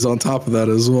any of these on top of that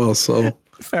as well, so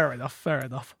Fair enough. Fair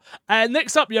enough.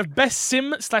 Next up, you have best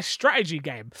sim/strategy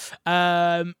game.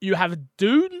 You have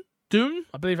Dune.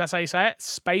 I believe that's how you say it.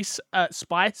 Spice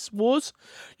Wars.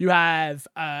 You have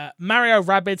Mario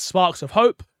Rabbids Sparks of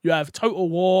Hope. You have Total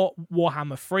War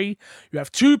Warhammer 3. You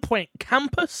have 2 Point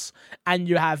Campus, and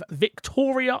you have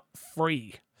Victoria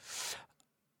 3.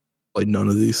 Like none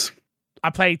of these. I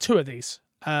played 2 of these.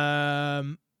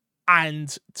 And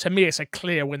to me, it's a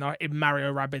clear winner in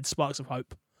Mario Rabbids Sparks of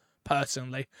Hope.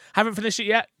 Personally, haven't finished it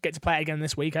yet. Get to play it again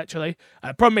this week. Actually,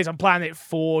 problem is I'm playing it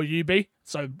for UB,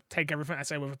 so take everything I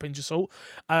say with a pinch of salt.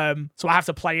 So I have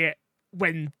to play it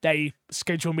when they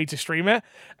schedule me to stream it.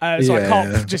 So I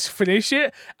can't just finish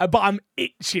it. But I'm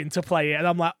itching to play it, and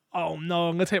I'm like, oh no,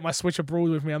 I'm gonna take my Switch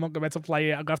abroad with me. I'm not gonna be able to play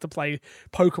it. I'm gonna have to play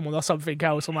Pokemon or something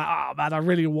else. I'm like, oh man, I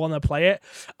really want to play it.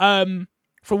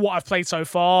 For what I've played so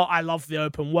far, I love the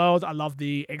open world. I love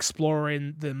the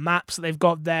exploring the maps that they've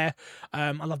got there.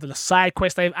 I love the side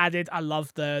quests they've added. I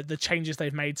love the changes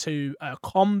they've made to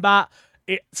combat.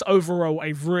 It's overall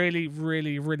a really,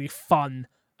 really, really fun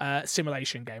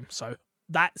simulation game. So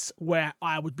that's where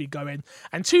I would be going.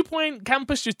 And 2 Point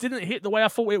Campus just didn't hit the way I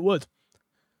thought it would.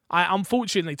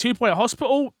 Unfortunately, 2 Point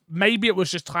Hospital, maybe it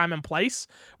was just time and place,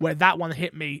 where that one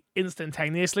hit me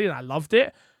instantaneously and I loved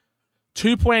it.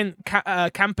 2 Point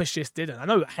Campus just didn't. I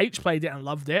know H played it and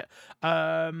loved it.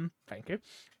 Thank you.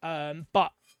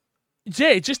 But yeah,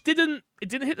 it just didn't. It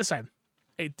didn't hit the same.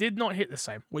 It did not hit the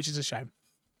same, which is a shame.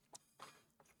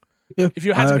 Yeah, if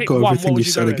you had to pick one, what would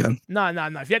you go with? Again. No.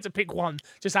 If you had to pick one,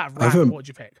 just out of random, what would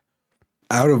you pick?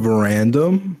 Out of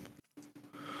random,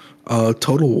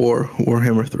 Total War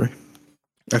Warhammer 3.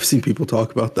 I've seen people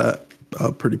talk about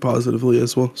that pretty positively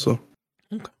as well. So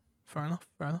okay, fair enough.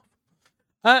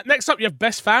 Next up, you have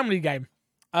Best Family Game.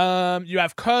 You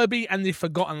have Kirby and the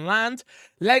Forgotten Land,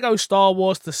 Lego Star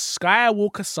Wars, The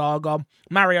Skywalker Saga,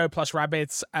 Mario plus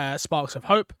Rabbids, Sparks of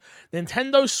Hope,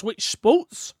 Nintendo Switch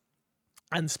Sports,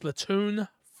 and Splatoon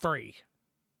 3.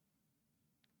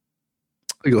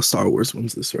 Lego Star Wars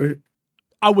wins this, right?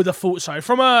 I would have thought so.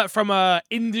 From a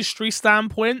industry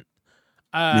standpoint,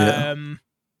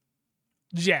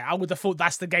 yeah, I would have thought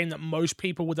that's the game that most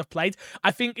people would have played.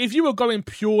 I think if you were going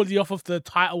purely off of the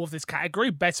title of this category,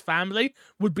 Best Family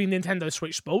would be Nintendo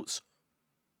Switch Sports.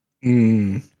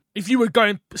 If you were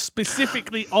going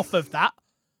specifically off of that,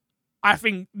 I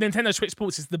think Nintendo Switch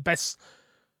Sports is the best.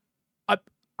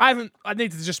 I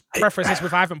need to just preface this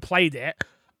with I haven't played it.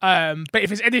 But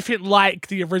if it's anything like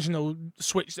the original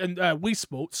Switch and Wii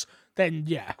Sports, then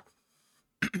yeah.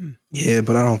 Yeah,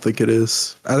 but I don't think it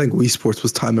is. I think Wii Sports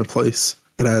was time and place.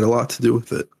 It had a lot to do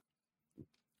with it.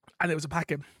 And it was a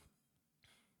pack-in.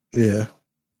 Yeah.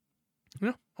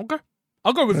 Yeah, okay.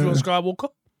 I'll go with your Skywalker.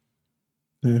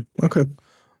 Yeah, okay.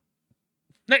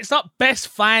 Next up, Best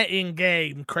Fighting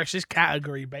Game. Crash's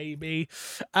category, baby.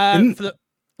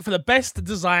 For the best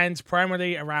designs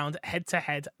primarily around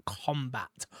head-to-head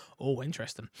combat. Oh,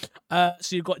 interesting. So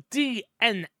you've got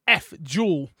DNF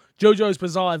Duel, JoJo's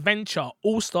Bizarre Adventure,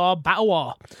 All-Star Battle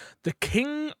R, The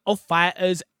King of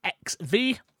Fighters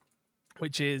XV,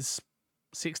 which is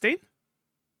 16?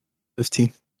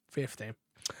 15.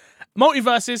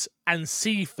 Multiverses, and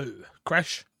Sifu.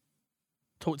 Crash,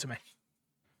 talk to me.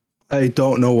 I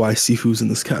don't know why Sifu's in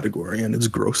this category, and it's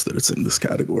gross that it's in this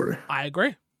category. I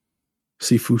agree.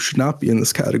 Sifu should not be in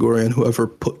this category, and whoever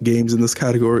put games in this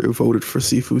category or voted for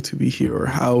Sifu to be here, or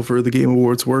however the Game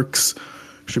Awards works,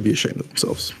 should be ashamed of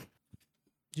themselves.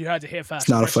 You heard it here first. It's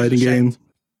not a fighting game.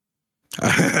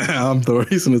 I'm the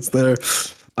reason it's there.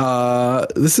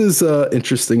 This is an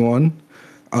interesting one.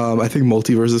 I think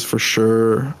Multiverses for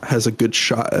sure has a good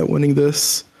shot at winning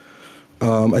this.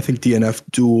 I think DNF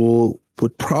Duel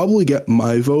would probably get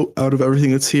my vote out of everything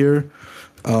that's here.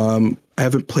 I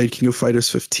haven't played King of Fighters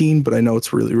 15, but I know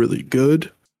it's really, really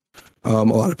good. A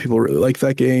lot of people really like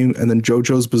that game. And then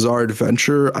JoJo's Bizarre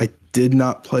Adventure, I did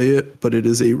not play it, but it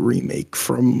is a remake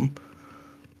from,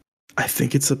 I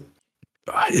think it's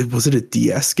was it a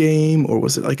DS game or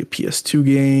was it like a PS2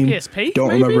 game? PSP? Don't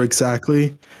remember exactly.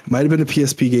 It might have been a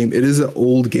PSP game. It is an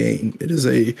old game. It is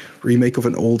a remake of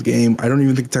an old game. I don't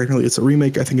even think technically it's a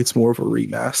remake. I think it's more of a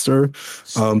remaster.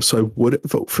 So I would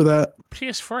vote for that.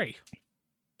 PS3.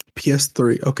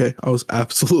 PS3. Okay. I was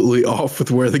absolutely off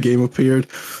with where the game appeared.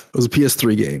 It was a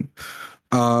PS3 game.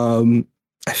 I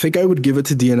think I would give it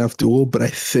to DNF Duel, but I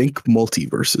think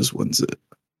Multiverses wins it.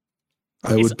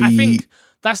 I think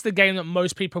that's the game that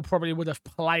most people probably would have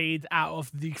played out of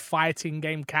the fighting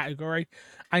game category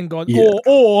and gone,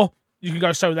 or you can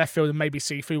go so left field and maybe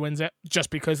Sifu wins it just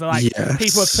because they're like,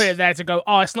 people have put it there to go,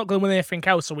 oh, it's not going to win anything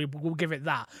else, so we'll give it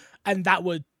that. And that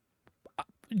would,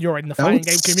 you're in the That fighting would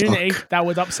game community. suck. That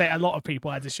would upset a lot of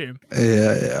people, I'd assume.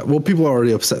 Yeah. Well, people are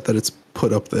already upset that it's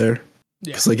put up there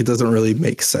Yeah. because like it doesn't really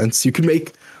make sense. You can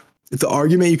make the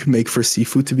argument you can make for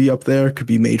Sifu to be up there could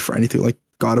be made for anything. Like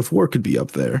God of War could be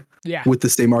up there Yeah. with the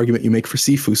same argument you make for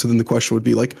Sifu. So then the question would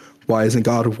be like, why isn't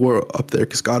God of War up there?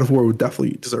 Because God of War would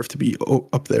definitely deserve to be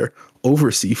up there over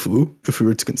Sifu if we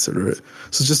were to consider it.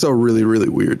 So it's just a really, really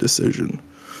weird decision.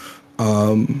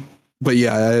 But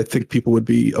yeah, I think people would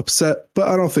be upset, but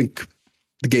I don't think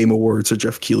the Game Awards or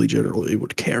Jeff Keighley generally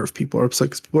would care if people are upset,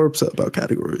 because people are upset about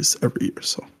categories every year.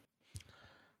 So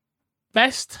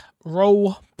Best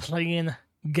role-playing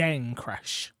game,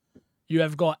 Crash. You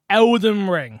have got Elden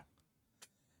Ring,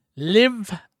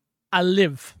 Live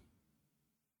Alive.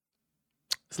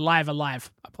 It's Live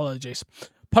Alive. Apologies.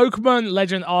 Pokemon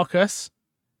Legend Arceus,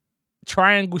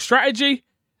 Triangle Strategy,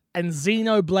 and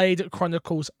Xenoblade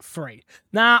Chronicles 3.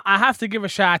 Now, I have to give a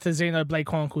shout out to Xenoblade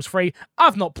Chronicles 3.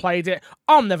 I've not played it.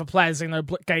 I'll never play a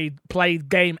Xenoblade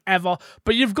game ever.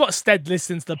 But you've got Stead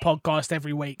listening to the podcast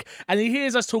every week, and he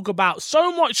hears us talk about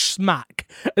so much smack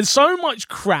and so much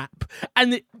crap,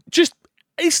 and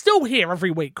he's still here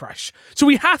every week, Crash. So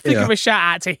we have to give a shout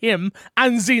out to him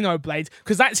and Xenoblade,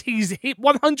 because he's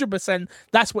 100%.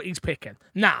 That's what he's picking.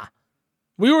 Nah.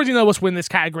 We already know what's winning this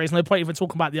category. There's no point even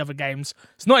talking about the other games.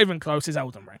 It's not even close. It's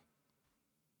Elden Ring.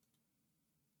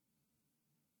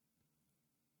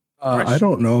 I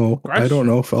don't know. Gresh? I don't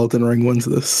know if Elden Ring wins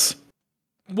this.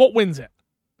 What wins it?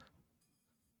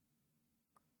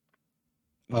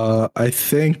 I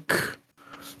think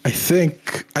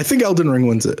Elden Ring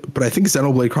wins it, but I think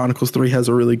Xenoblade Chronicles 3 has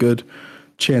a really good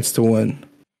chance to win.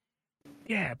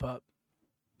 Yeah, but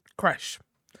Crash.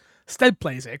 Stead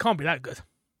plays it. It can't be that good.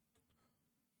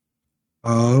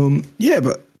 Yeah,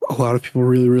 but a lot of people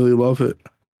really, really love it.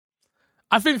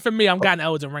 I think for me, I'm getting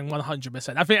Elden Ring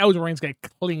 100%. I think Elden Ring's going to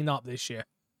clean up this year.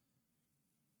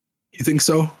 You think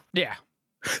so? Yeah.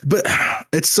 But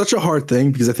it's such a hard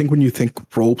thing, because I think when you think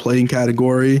role-playing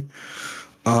category,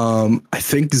 I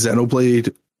think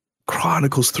Xenoblade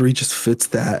Chronicles 3 just fits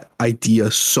that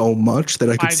idea so much that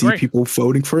I could see people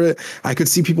voting for it. I could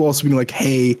see people also being like,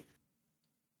 hey,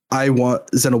 I want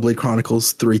Xenoblade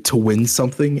Chronicles 3 to win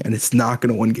something, and it's not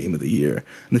going to win Game of the Year,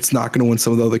 and it's not going to win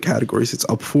some of the other categories it's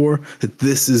up for. That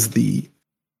this is the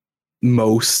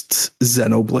most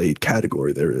Xenoblade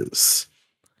category there is.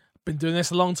 Been doing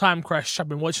this a long time, Crash. I've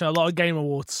been watching a lot of Game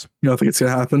Awards. You don't think it's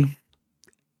going to happen?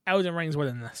 Elden Ring's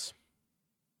winning this.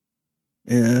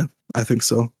 Yeah, I think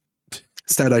so.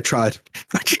 Instead, I tried.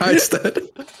 Instead.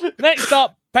 Next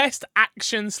up, best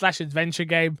action/adventure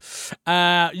game.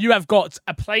 You have got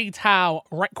A Plague Tale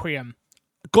Requiem,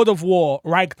 God of War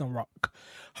Ragnarok,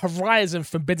 Horizon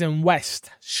Forbidden West,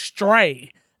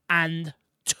 Stray, and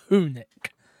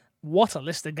Tunic. What a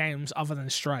list of games other than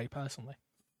Stray, personally.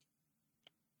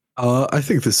 I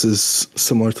think this is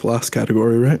similar to last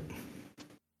category, right?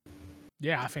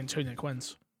 Yeah, I think Tunic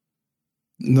wins.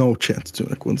 No chance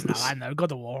Tunic wins this. No, I know,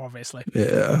 God of War, obviously.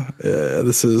 Yeah,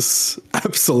 this is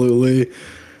absolutely...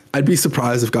 I'd be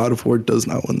surprised if God of War does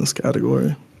not win this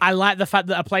category. I like the fact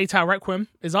that A Plague Tale Requiem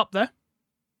is up there.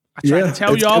 I tried to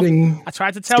tell y'all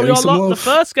the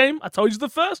first game. I told you the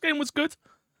first game was good.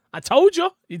 I told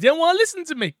you. You didn't want to listen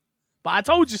to me. But I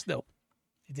told you still.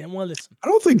 You didn't want to listen. I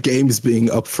don't think games being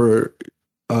up for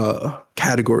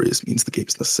categories means the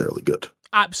game's necessarily good.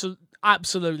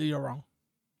 Absolutely, you're wrong.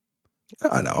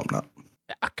 I know I'm not.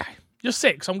 Okay. You're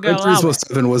 6. I'm going to Gran allow Turismo it.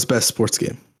 7 was best sports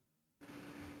game.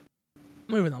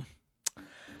 Moving on.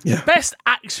 Yeah. Best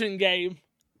action game.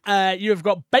 You've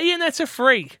got Bayonetta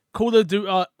 3, Call of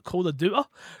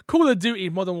Duty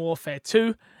Modern Warfare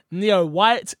 2, Neo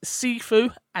White,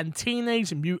 Sifu, and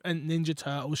Teenage Mutant Ninja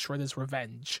Turtles Shredder's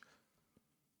Revenge.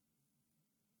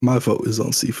 My vote is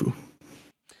on Sifu.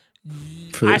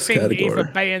 I think either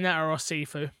Bayonetta or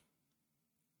Sifu.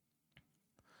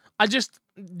 I can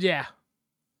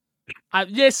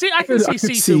see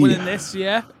Sifu winning this,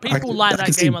 yeah. People like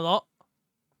that game a lot.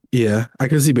 Yeah, I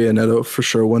could see Bayonetta for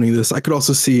sure winning this. I could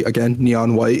also see, again,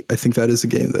 Neon White. I think that is a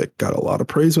game that got a lot of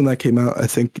praise when that came out. I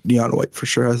think Neon White for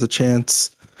sure has a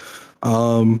chance.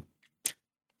 The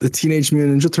Teenage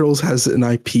Mutant Ninja Turtles has an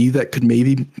IP that could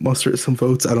maybe muster some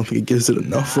votes. I don't think it gives it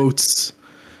enough votes.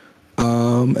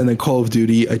 And then Call of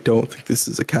Duty, I don't think this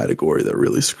is a category that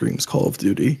really screams Call of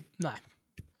Duty. No.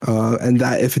 And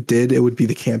that if it did, it would be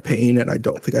the campaign, and I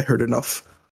don't think I heard enough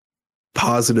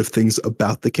positive things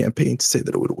about the campaign to say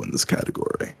that it would win this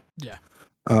category. Yeah.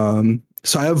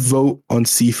 So I have vote on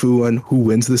Sifu, and who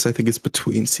wins this, I think it's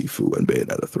between Sifu and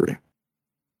Bayonetta 3.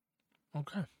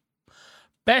 Okay.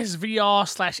 Best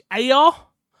VR/AR.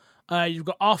 You've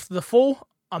got After the Fall,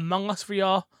 Among Us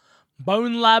VR,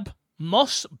 Bone Lab,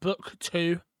 Moss Book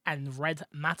 2, and Red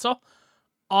Matter.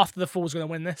 After the Fall's going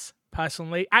to win this,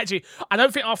 personally. Actually, I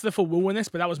don't think After the Fall will win this,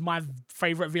 but that was my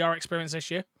favorite VR experience this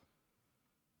year.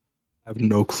 I have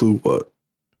no clue what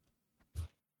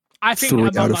I think 3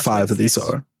 Among out of Us 5 wins of these this.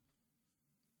 are.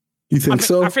 You think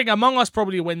so? I think Among Us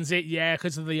probably wins it, yeah,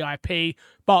 because of the IP.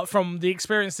 But from the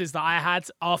experiences that I had,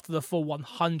 After the Fall,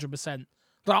 100%.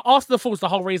 Like, After the Fall is the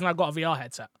whole reason I got a VR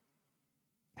headset.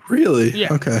 Really?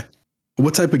 Yeah. Okay.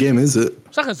 What type of game is it?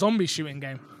 It's like a zombie shooting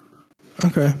game.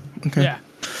 Okay. Yeah.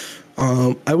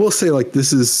 I will say, like,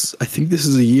 I think this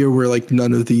is a year where, like,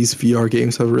 none of these VR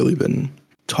games have really been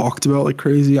talked about like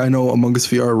crazy. I know Among Us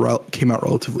VR came out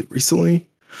relatively recently.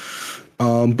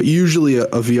 But usually a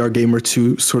VR game or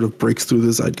two sort of breaks through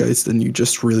the zeitgeist and you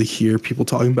just really hear people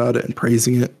talking about it and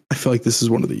praising it. I feel like this is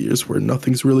one of the years where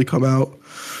nothing's really come out.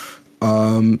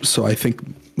 So I think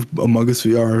Among Us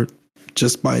VR,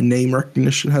 just by name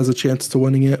recognition, has a chance to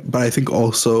winning it. But I think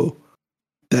also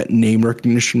that name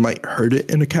recognition might hurt it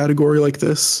in a category like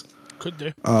this. Could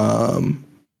do.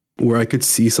 Where I could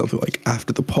see something like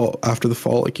After the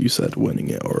Fall, like you said, winning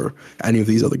it, or any of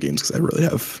these other games, because I really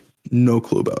have no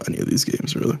clue about any of these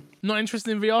games, really. Not interested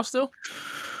in VR still?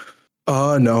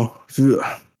 No,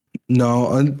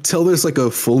 until there's like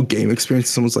a full game experience.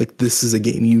 Someone's like, this is a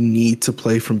game you need to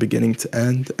play from beginning to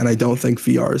end. And I don't think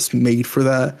VR is made for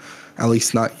that, at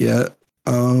least not yet.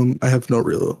 I have no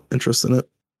real interest in it.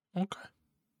 Okay.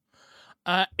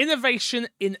 Innovation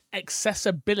in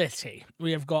accessibility.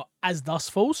 We have got As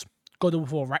Dusk Falls, God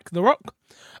of War Ragnarok,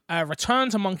 Return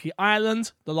to Monkey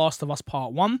Island, The Last of Us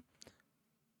Part 1.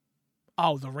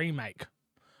 Oh, the remake.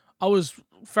 I was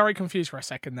very confused for a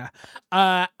second there.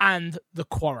 And The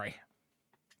Quarry.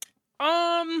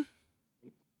 I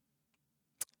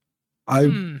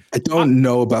don't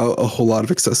know about a whole lot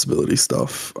of accessibility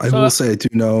stuff. I will say I do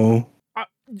know.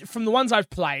 From the ones I've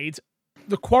played,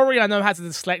 The Quarry I know has a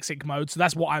dyslexic mode, so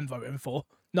that's what I'm voting for.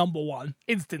 Number one,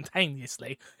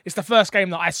 instantaneously. It's the first game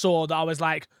that I saw that I was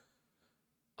like,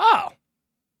 oh,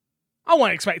 I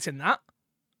wasn't expecting that.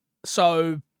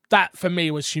 So that for me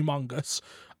was humongous.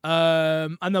 I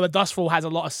know Dustfall has a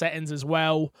lot of settings as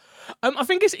well. I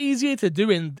think it's easier to do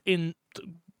in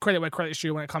credit where credit's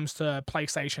due when it comes to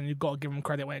PlayStation. You've got to give them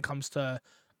credit when it comes to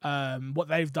what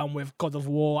they've done with God of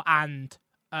War and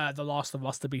The Last of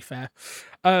Us, to be fair.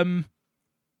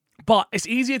 But it's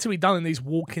easier to be done in these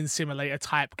walking simulator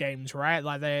type games, right?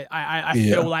 Like I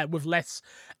feel like with less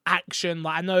action.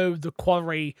 Like I know The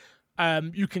Quarry,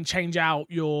 you can change out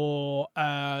your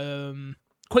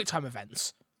QuickTime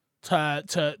events to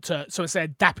so instead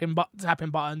of tapping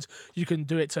buttons, you can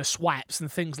do it to swipes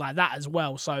and things like that as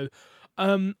well. So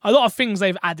a lot of things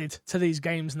they've added to these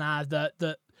games now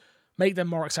that make them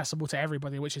more accessible to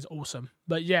everybody, which is awesome.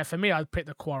 But yeah, for me, I'd pick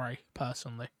The Quarry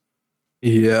personally.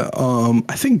 Yeah,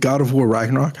 I think God of War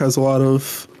Ragnarok has a lot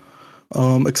of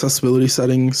accessibility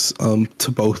settings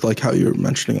to both, like how you're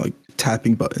mentioning, like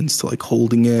tapping buttons to like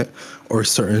holding it, or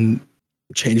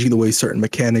changing the way certain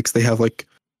mechanics. They have like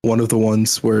one of the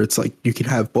ones where it's like you can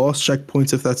have boss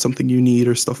checkpoints if that's something you need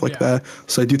or stuff like that.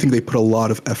 So I do think they put a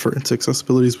lot of effort into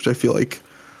accessibilities, which I feel like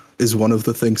is one of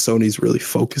the things Sony's really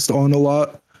focused on a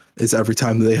lot. Is every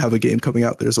time they have a game coming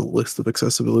out, there's a list of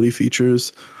accessibility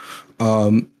features.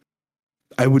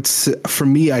 I would say, for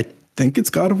me, I think it's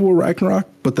God of War Ragnarok,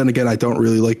 but then again, I don't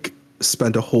really like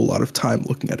spend a whole lot of time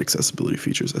looking at accessibility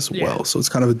features as well. So it's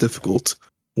kind of a difficult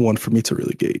one for me to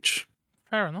really gauge.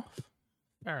 Fair enough.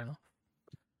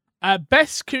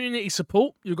 Best community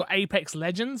support, you've got Apex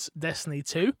Legends, Destiny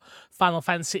 2, Final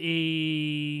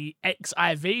Fantasy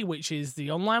XIV, which is the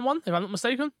online one, if I'm not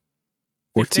mistaken.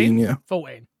 14, yeah.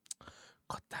 14.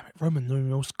 God damn it, Roman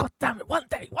numerals. God damn it, one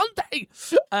day.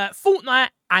 Fortnite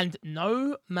and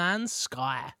No Man's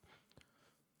Sky.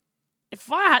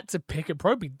 If I had to pick, it'd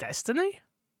probably be Destiny.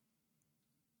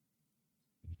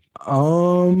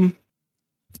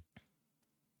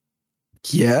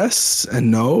 Yes and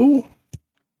no.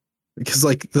 Because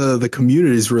like the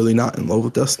community is really not in love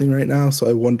with Destiny right now. So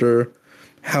I wonder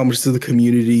how much of the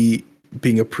community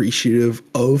being appreciative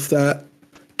of that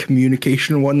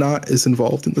communication and whatnot is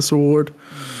involved in this award.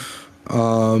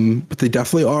 But they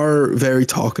definitely are very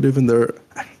talkative, and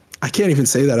I can't even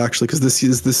say that actually, because this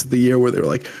is the year where they're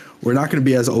like, we're not going to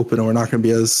be as open, and we're not going to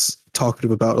be as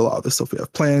talkative about a lot of the stuff we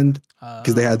have planned,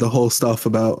 because they had the whole stuff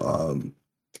about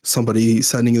somebody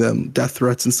sending them death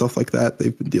threats and stuff like that.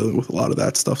 They've been dealing with a lot of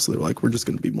that stuff, so they're like, we're just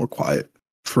going to be more quiet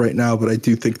for right now. But I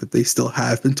do think that they still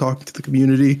have been talking to the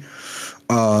community,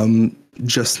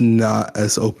 just not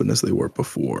as open as they were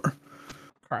before.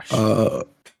 Crash.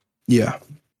 Yeah.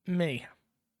 Me.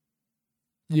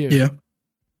 You.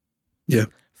 Yeah.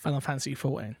 Final Fantasy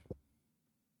 14.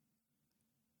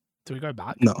 Do we go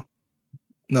back? No.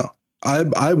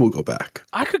 I will go back.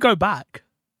 I could go back.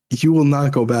 You will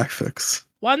not go back, Fix.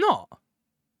 Why not?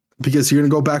 Because you're gonna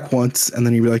go back once and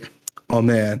then you'll be like, oh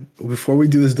man, before we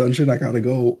do this dungeon, I gotta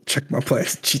go check my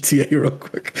plans GTA real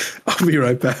quick. I'll be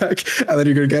right back. And then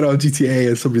you're gonna get on GTA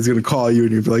and somebody's gonna call you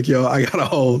and you'll be like, yo, I got a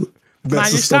hold.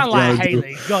 Man, you sound like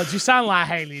Haley. God, you sound like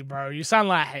Haley, bro. You sound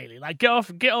like Haley. Like, get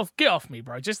off me,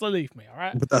 bro. Just leave me, all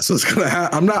right? But that's what's gonna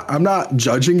happen. I'm not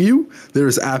judging you. There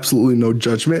is absolutely no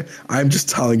judgment. I'm just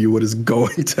telling you what is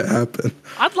going to happen.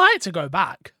 I'd like to go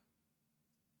back.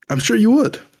 I'm sure you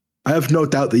would. I have no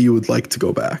doubt that you would like to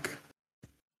go back.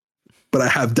 But I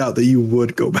have doubt that you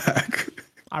would go back.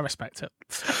 I respect it.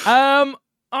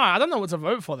 All right, I don't know what to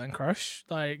vote for then, Crush.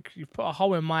 Like, you put a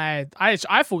hole in my... I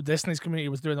thought Destiny's community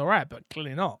was doing all right, but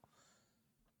clearly not.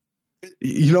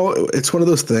 You know, it's one of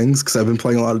those things, because I've been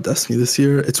playing a lot of Destiny this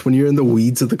year. It's when you're in the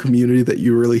weeds of the community that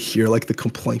you really hear, like, the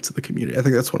complaints of the community. I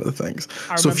think that's one of the things.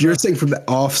 So if you're saying from the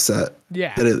offset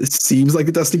that it seems like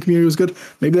the Destiny community was good,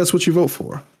 maybe that's what you vote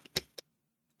for.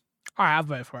 All right, I'll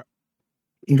vote for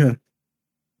it. Okay.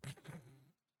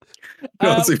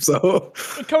 Don't seem so.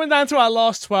 Coming down to our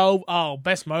last 12. Oh,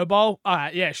 best mobile. All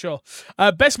right, yeah, sure.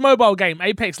 Best mobile game,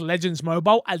 Apex Legends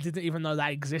Mobile. I didn't even know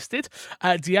that existed.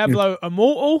 Diablo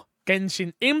Immortal,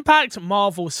 Genshin Impact,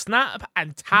 Marvel Snap,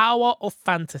 and Tower of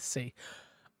Fantasy.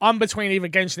 I'm between either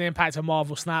Genshin Impact or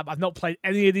Marvel Snap. I've not played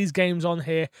any of these games on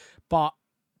here, but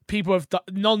people have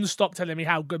non-stop telling me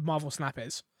how good Marvel Snap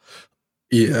is.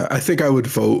 Yeah, I think I would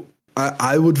vote.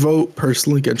 I would vote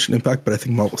personally Genshin Impact, but I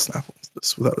think Marvel Snap wins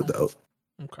this without a doubt.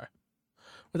 Okay.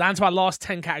 We're down to our last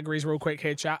 10 categories real quick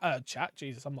here, chat.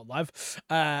 Jesus, I'm not live.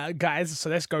 Guys, so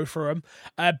let's go through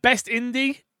them. Best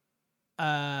Indie.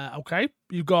 Okay.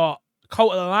 You got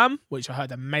Cult of the Lamb, which I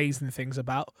heard amazing things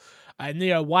about.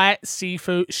 Neo White,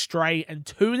 Sifu, Stray, and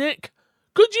Tunic.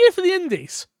 Good year for the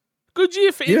indies. Good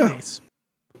year for indies.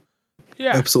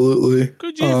 Yeah. Absolutely.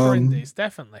 Good year for indies,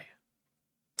 definitely.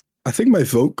 I think my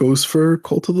vote goes for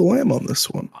Cult of the Lamb on this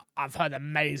one. I've heard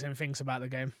amazing things about the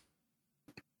game.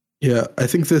 Yeah, I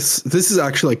think this is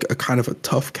actually like a kind of a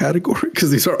tough category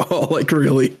because these are all like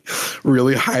really,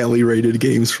 really highly rated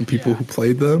games from people who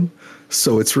played them.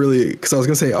 So it's really, because I was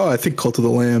gonna say, I think Cult of the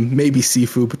Lamb, maybe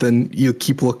Sifu, but then you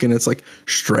keep looking, it's like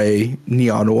Stray,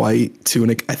 Neon White,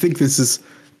 Tunic. I think this is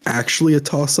actually a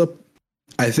toss-up.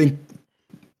 I think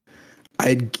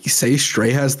I'd say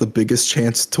Stray has the biggest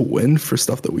chance to win for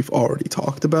stuff that we've already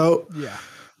talked about. Yeah.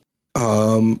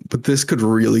 But this could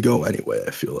really go anyway, I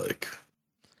feel like.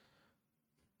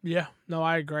 Yeah, no,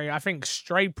 I agree. I think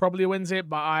Stray probably wins it,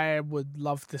 but I would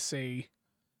love to see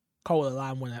Cult of the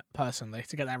Lamb win it, personally,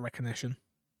 to get that recognition.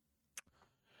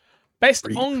 Best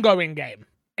ongoing game.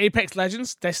 Apex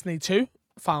Legends, Destiny 2,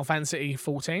 Final Fantasy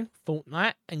 14,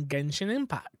 Fortnite, and Genshin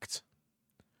Impact.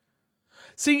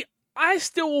 See, I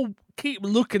still keep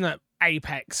looking at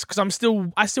Apex because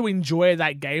I still enjoy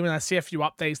that game and I see a few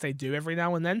updates they do every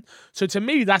now and then. So to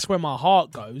me, that's where my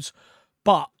heart goes.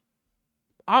 But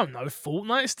I don't know,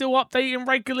 Fortnite's still updating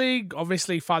regularly.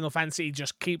 Obviously, Final Fantasy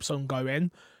just keeps on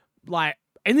going. Like,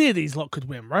 any of these lot could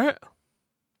win, right?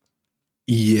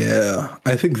 Yeah,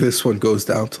 I think this one goes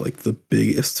down to like the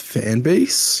biggest fan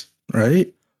base,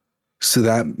 right? So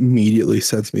that immediately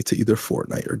sends me to either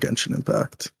Fortnite or Genshin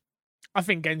Impact. I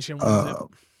think Genshin wins it.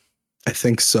 I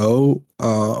think so.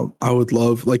 I would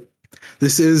love, like,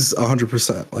 this is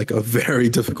 100% like a very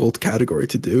difficult category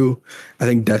to do. I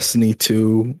think Destiny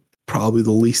 2 probably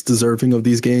the least deserving of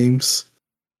these games.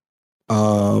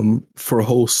 For a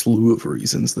whole slew of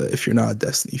reasons that if you're not a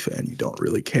Destiny fan, you don't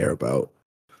really care about.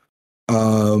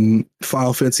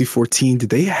 Final Fantasy 14,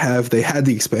 they had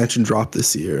the expansion drop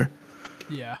this year.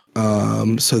 Yeah.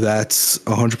 So that's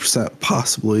 100%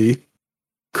 possibly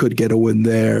could get a win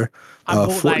there. I bought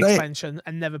Fortnite, that expansion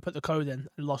and never put the code in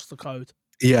and lost the code.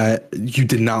 Yeah, you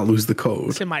did not lose the code.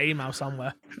 It's in my email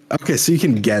somewhere. Okay, so you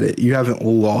can get it. You haven't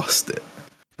lost it.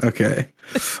 Okay.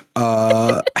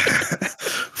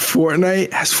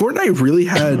 Fortnite really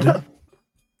had...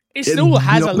 It still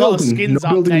has a lot of skins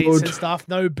updates and stuff.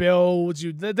 No builds.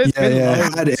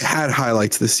 It had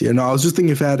highlights this year. No, I was just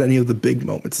thinking if it had any of the big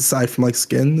moments aside from like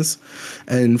skins,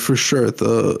 and for sure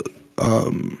the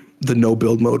no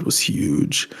build mode was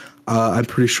huge. I'm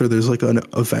pretty sure there's like an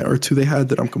event or two they had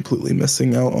that I'm completely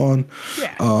missing out on.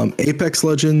 Yeah. Apex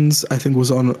Legends, I think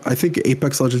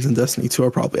Apex Legends and Destiny 2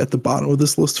 are probably at the bottom of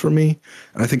this list for me.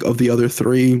 And I think of the other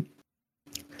three,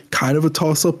 kind of a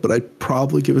toss-up, but I'd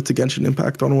probably give it to Genshin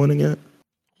Impact on winning it.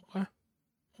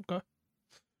 Okay.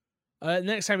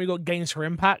 Next time we got Games for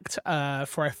Impact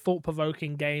for a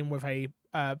thought-provoking game with a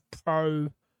pro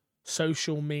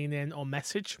social meaning or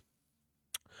message.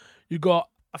 You got,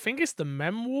 I think it's the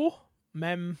memoir.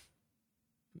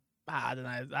 I don't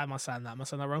know. Am I saying that? Am I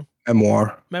saying that wrong?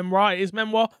 Memoir. Memoir. It is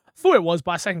memoir. Thought it was,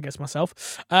 but I second guessed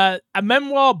myself. A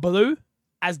memoir blue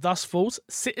as dusk falls.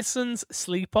 Citizen's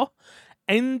sleeper.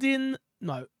 Endling.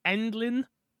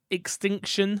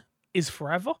 Extinction is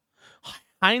forever.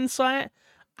 Hindsight.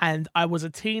 And I was a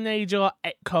teenager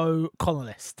echo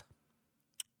colonist.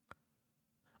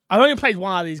 I've only played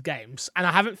one of these games, and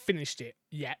I haven't finished it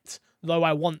yet, though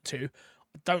I want to.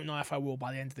 I don't know if I will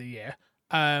by the end of the year.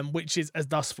 Which is As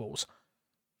Dusk Falls.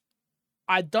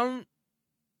 I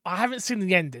haven't seen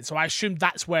the ending, so I assume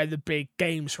that's where the big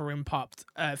games for Impact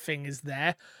thing is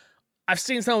there. I've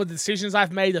seen some of the decisions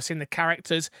I've made. I've seen the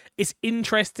characters. It's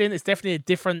interesting. It's definitely a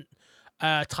different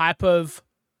type of,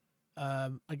 I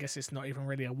guess it's not even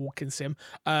really a walking sim,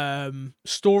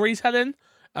 storytelling.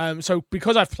 So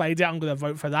because I've played it, I'm going to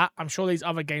vote for that. I'm sure these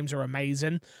other games are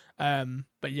amazing.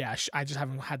 But yeah, I just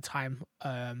haven't had time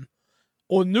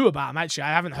or knew about them, actually.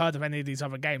 I haven't heard of any of these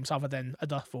other games other than A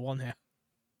Dusk Fall 1 here.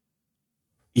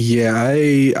 Yeah,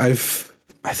 I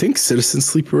think Citizen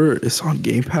Sleeper is on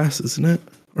Game Pass, isn't it?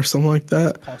 Or something like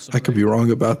that. Possibly. I could be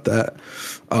wrong about that.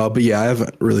 But yeah, I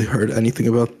haven't really heard anything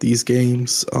about these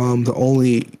games. The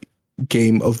only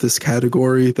game of this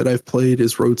category that I've played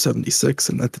is Road 76,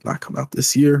 and that did not come out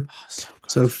this year.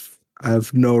 So I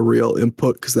have no real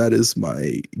input because that is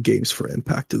my games for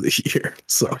Impact of the year.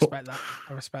 So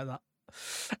I respect that.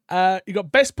 You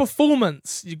got best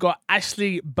performance. You got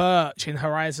Ashley Birch in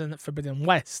Horizon Forbidden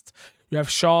West. You have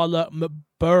Charlotte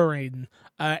McBurn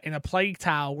in A Plague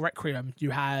Tale Requiem.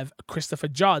 You have Christopher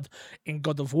Judd in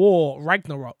God of War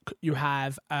Ragnarok. You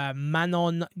have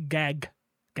Manon Gag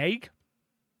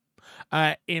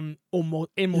in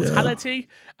Immortality.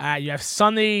 Yeah. You have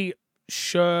Sunny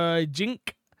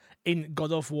Sherjink in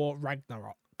God of War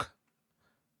Ragnarok.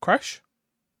 Crush?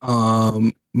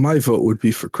 My vote would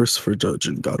be for Christopher Judge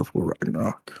in God of War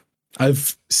Ragnarok.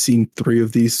 I've seen 3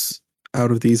 of these. Out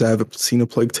of these, I haven't seen A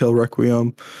Plague Tale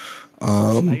Requiem.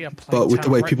 But with the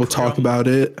way people talk about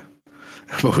it,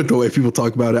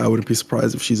 I wouldn't be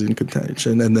surprised if she's in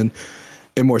contention. And then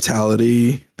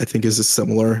Immortality, I think, is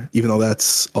similar, even though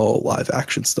that's all live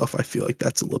action stuff. I feel like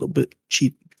that's a little bit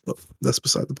cheap, but that's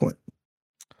beside the point.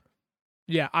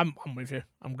 Yeah, I'm with you.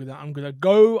 I'm gonna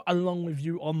go along with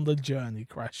you on the journey,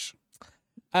 Crash.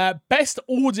 Best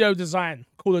audio design: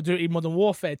 Call of Duty Modern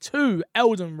Warfare 2,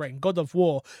 Elden Ring, God of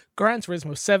War, Gran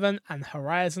Turismo 7, and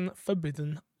Horizon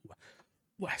Forbidden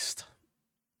West.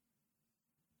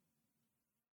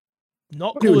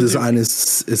 Not audio design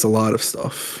is a lot of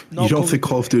stuff. You don't think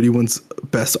Call of Duty wins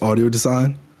best audio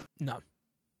design? No.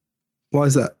 Why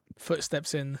is that?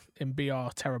 Footsteps in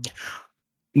BR terrible.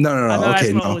 No.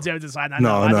 Okay, no. Audio design.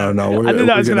 No. I knew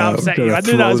that was going to upset you. I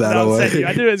knew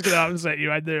it was going to upset you.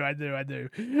 I do.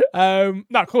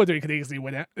 No, Call of Duty could easily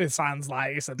win it. It sounds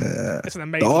like it's an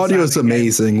amazing. The audio is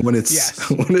amazing game. when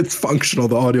it's functional.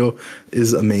 The audio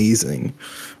is amazing.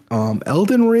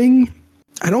 Elden Ring,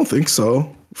 I don't think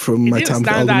so. From my time with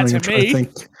Elden Ring, I'm trying to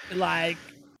think.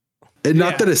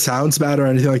 Not that it sounds bad or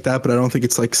anything like that, but I don't think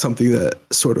it's like something that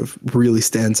sort of really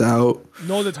stands out.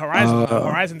 Nor did Horizon.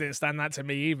 Horizon didn't stand out to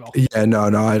me either. Yeah, no,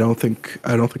 I don't think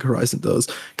Horizon does.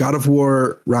 God of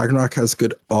War Ragnarok has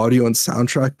good audio and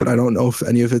soundtrack, but I don't know if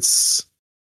any of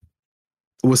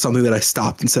was something that I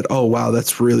stopped and said, "Oh wow,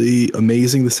 that's really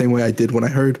amazing." The same way I did when I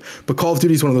heard. But Call of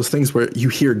Duty is one of those things where you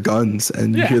hear guns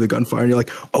and you hear the gunfire, and you're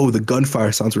like, "Oh, the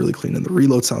gunfire sounds really clean, and the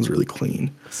reload sounds really clean."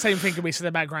 Same thing can be said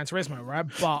about Gran Turismo, right?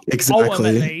 But exactly.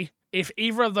 Ultimately, if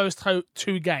either of those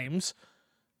two games,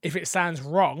 if it sounds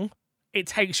wrong, it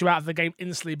takes you out of the game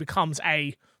instantly, becomes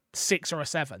a 6 or a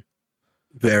 7.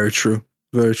 Very true.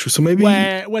 So maybe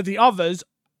where the others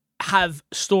have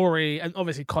story, and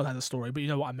obviously COD has a story, but you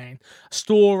know what I mean.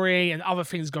 Story and other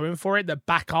things going for it that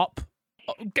back up.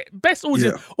 Best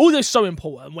audio. Audio is so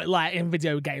important, like in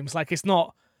video games. Like it's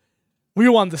not. We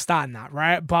all understand that,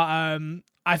 right? But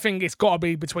I think it's got to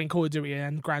be between Call of Duty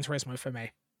and Gran Turismo for me.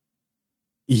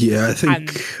 Yeah, I think. And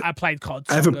I played COD,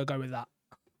 so I'm gonna go with that.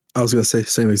 I was gonna say the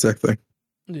same exact thing.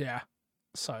 Yeah.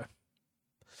 So,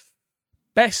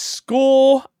 best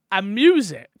score and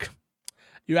music.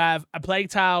 You have A Plague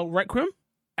Tale Requiem,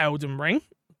 Elden Ring,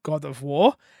 God of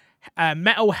War,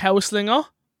 Metal Hellslinger,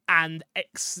 and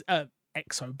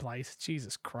Exoblade.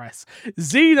 Jesus Christ.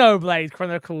 Xenoblade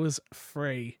Chronicles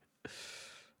 3.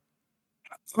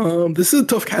 This is a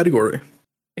tough category.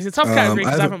 It's a tough category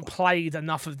because I haven't played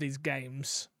enough of these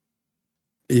games.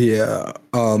 Yeah.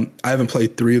 I haven't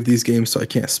played 3 of these games, so I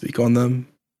can't speak on them.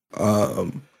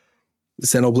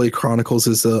 Xenoblade Chronicles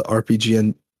is a RPG,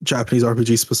 and Japanese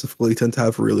RPGs specifically tend to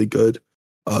have really good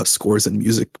scores and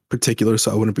music particular,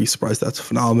 so I wouldn't be surprised that's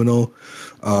phenomenal.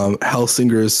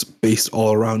 Helsinger's based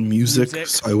all around music,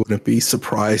 so I wouldn't be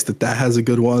surprised that that has a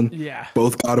good one. Yeah.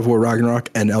 Both God of War Ragnarok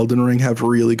and Elden Ring have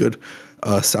really good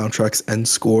soundtracks and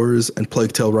scores, and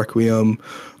Plague Tale Requiem.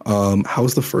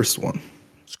 How's the first one?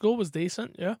 Score was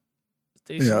decent, yeah.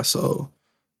 Decent. Yeah, so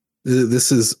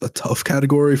this is a tough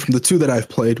category from the two that I've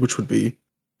played, which would be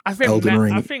Elden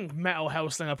Ring. I think Metal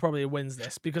Hellslinger probably wins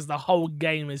this because the whole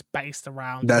game is based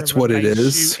around that's what it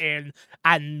is, shooting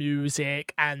and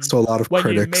music, and so a lot of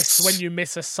critics. When you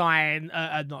miss a sign,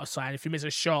 not a sign, if you miss a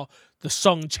shot, the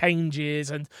song changes,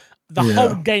 and the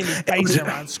whole game is based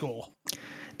around score.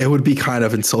 It would be kind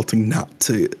of insulting not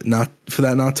for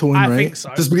that not to win, right? I think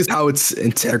so. Just because how it's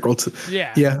integral to.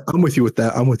 Yeah, I'm with you with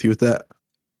that.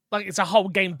 Like, it's a whole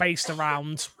game based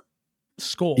around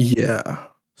score. Yeah.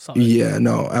 So. Yeah,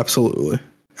 no, absolutely.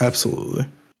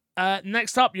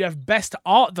 Next up, you have Best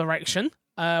Art Direction,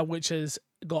 which has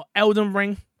got Elden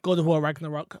Ring, God of War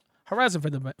Ragnarok, Horizon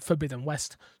Forbidden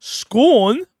West,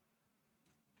 Scorn,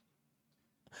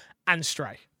 and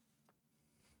Stray.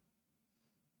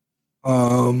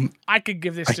 I could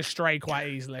give this to Stray quite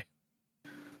easily.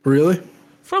 Really?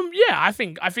 I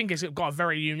think it's got a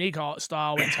very unique art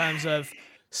style in terms of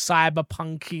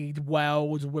cyberpunky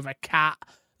world with a cat.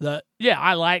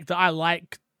 I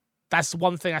like. That's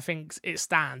one thing I think it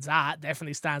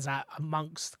definitely stands out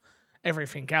amongst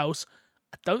everything else.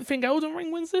 I don't think Elden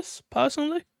Ring wins this,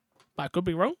 personally, but I could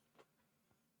be wrong.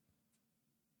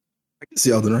 I can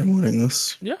see Elden Ring winning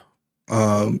this. Yeah.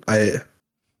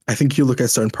 I think you look at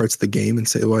certain parts of the game and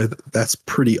say, well, that's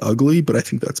pretty ugly, but I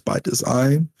think that's by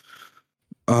design.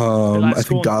 I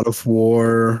think God of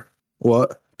War,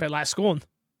 what? A bit like Scorn.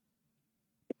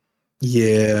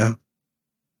 Yeah.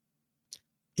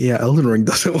 Yeah, Elden Ring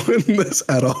doesn't win this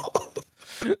at all.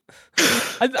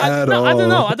 I don't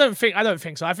know. I don't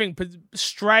think so. I think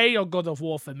Stray or God of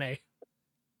War for me.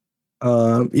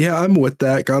 Yeah, I'm with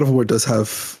that. God of War does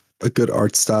have a good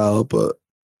art style, but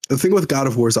the thing with God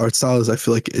of War's art style is I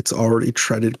feel like it's already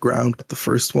treaded ground with the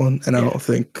first one, and I don't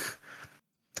think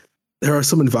there are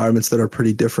some environments that are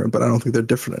pretty different, but I don't think they're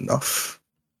different enough.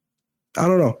 I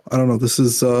don't know. This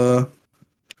is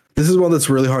one that's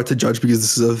really hard to judge because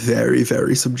this is a very,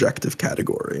 very subjective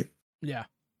category. Yeah.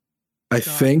 I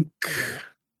think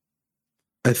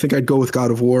I'd go with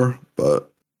God of War, but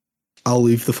I'll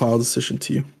leave the final decision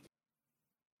to you.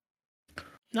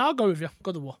 No, I'll go with you.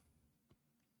 God of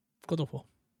War.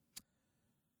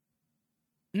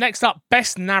 Next up,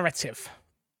 Best Narrative.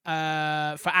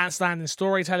 For outstanding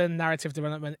storytelling, narrative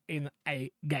development in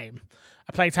a game.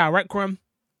 A Plague Tale Requiem,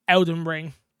 Elden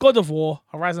Ring, God of War,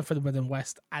 Horizon Forbidden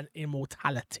West, and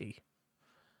Immortality.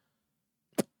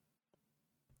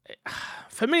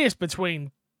 For me, it's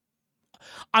between...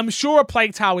 I'm sure A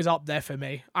Plague Tale is up there for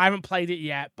me. I haven't played it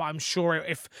yet, but I'm sure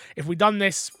if we'd done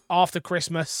this after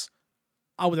Christmas,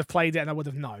 I would have played it and I would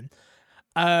have known.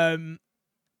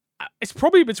 It's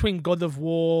probably between God of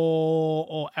War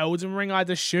or Elden Ring,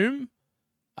 I'd assume.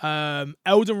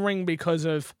 Elden Ring because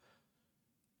of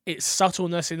its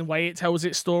subtleness in the way it tells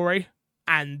its story,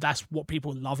 and that's what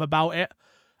people love about it.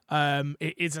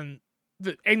 It isn't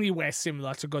anywhere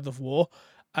similar to God of War.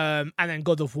 And then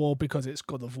God of War because it's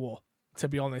God of War, to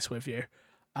be honest with you.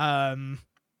 I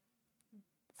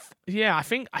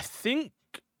think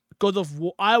God of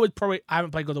War, I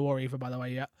haven't played God of War either, by the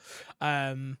way, yet.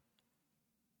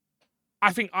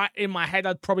 I think in my head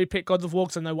I'd probably pick God of War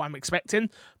because I know what I'm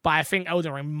expecting, but I think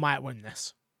Elden Ring might win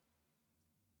this.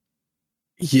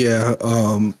 Yeah,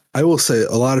 I will say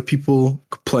a lot of people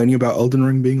complaining about Elden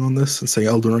Ring being on this and saying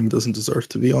Elden Ring doesn't deserve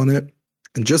to be on it.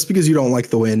 And just because you don't like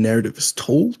the way a narrative is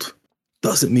told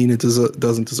doesn't mean it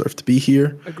doesn't deserve to be here.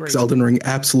 Because Elden Ring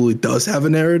absolutely does have a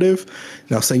narrative.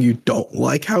 Now, saying you don't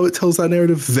like how it tells that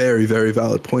narrative, very, very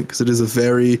valid point, because it is a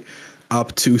very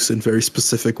obtuse and very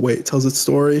specific way it tells its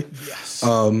story. Yes.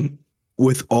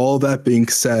 With all that being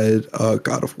said,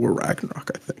 God of War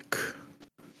Ragnarok,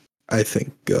 I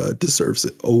think deserves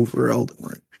it over Elden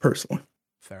Ring, personally.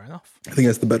 Fair enough. I think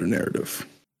that's the better narrative.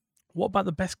 What about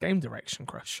the best game direction,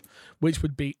 Crush? Which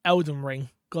would be Elden Ring,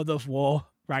 God of War,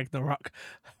 Ragnarok,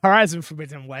 Horizon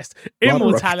Forbidden West,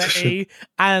 Immortality,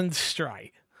 and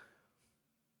Stray.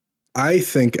 I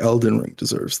think Elden Ring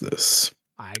deserves this.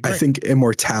 I agree. I think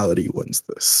Immortality wins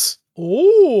this.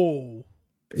 Oh.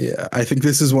 Yeah, I think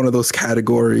this is one of those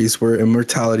categories where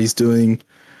Immortality's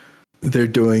they're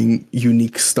doing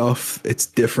unique stuff. It's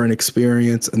different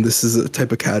experience, and this is a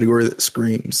type of category that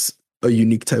screams a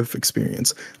unique type of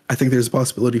experience. I think there's a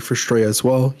possibility for Stray as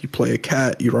well. You play a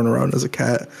cat, you run around as a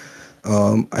cat.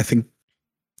 I think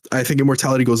I think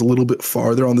Immortality goes a little bit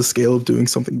farther on the scale of doing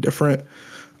something different.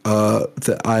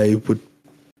 That I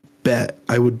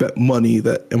would bet money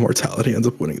that Immortality ends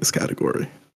up winning this category.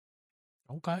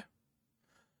 Okay.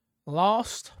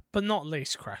 Last but not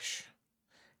least, Crash.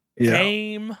 Yeah.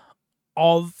 Game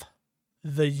of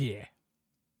the Year.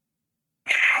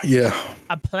 Yeah.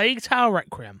 A Plague Tale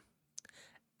Requiem,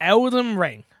 Elden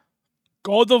Ring,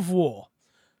 God of War,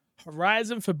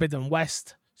 Horizon Forbidden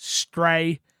West,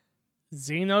 Stray,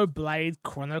 Xenoblade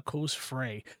Chronicles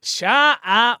 3. Shut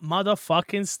up,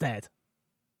 motherfucking stead.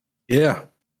 Yeah.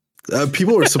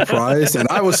 People were surprised, and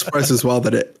I was surprised as well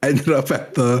that it ended up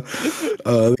at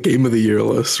the Game of the Year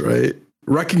list, right?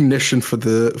 Recognition for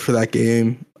that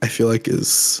game, I feel like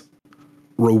is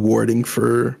rewarding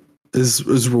for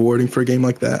a game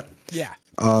like that. Yeah.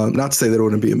 Not to say that it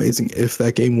wouldn't be amazing if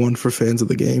that game won for fans of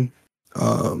the game.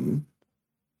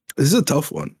 This is a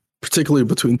tough one, particularly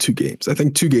between two games. I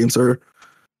think two games are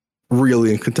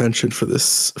really in contention for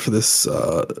this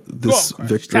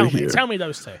victory here. Tell me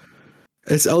those two.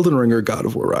 It's Elden Ring or God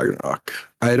of War Ragnarok.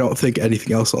 I don't think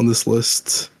anything else on this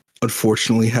list,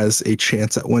 unfortunately, has a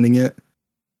chance at winning it.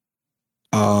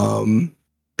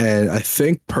 And I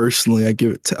think personally, I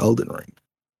give it to Elden Ring,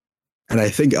 and I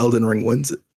think Elden Ring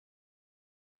wins it.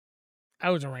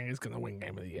 Elden Ring is going to win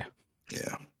Game of the Year.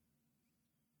 Yeah.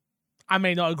 I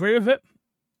may not agree with it.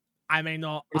 I may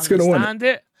not It's understand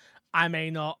it. I may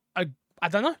not. I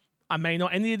don't know. I may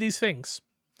not any of these things.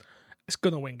 It's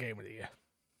going to win Game of the Year.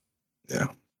 Yeah.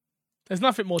 There's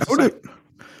nothing more to say.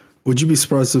 Would you be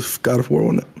surprised if God of War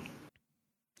won it?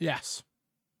 Yes.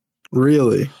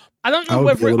 Really? I don't know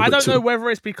whether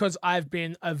it's because I've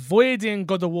been avoiding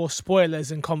God of War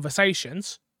spoilers in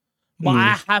conversations, but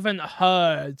I haven't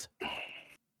heard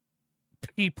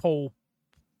people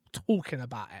talking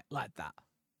about it like that.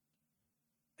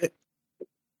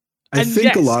 I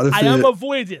think a lot of I am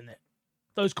avoiding it.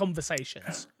 Those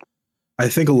conversations. I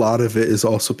think a lot of it is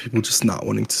also people just not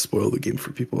wanting to spoil the game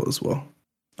for people as well.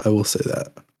 I will say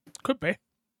that. Could be.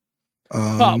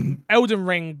 But Elden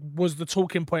Ring was the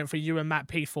talking point for you and Matt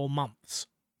P for months.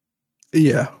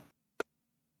 Yeah.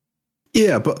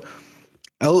 Yeah, but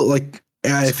I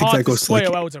think that goes to like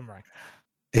Elden Ring.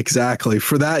 Exactly.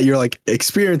 For that, you're like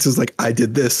experiences like I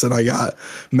did this and I got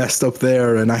messed up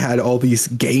there and I had all these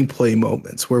gameplay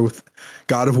moments where with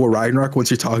God of War Ragnarok, once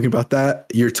you're talking about that,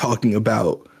 you're talking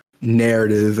about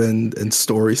narrative and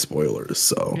story spoilers.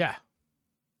 So yeah.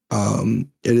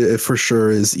 It for sure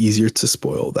is easier to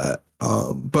spoil that.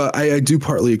 But I do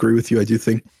partly agree with you. I do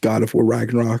think God of War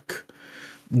Ragnarok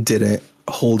didn't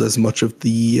hold as much of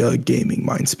the gaming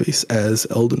mind space as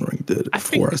Elden Ring did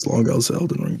for as long as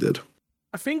Elden Ring did.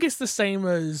 I think it's the same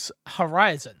as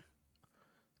Horizon.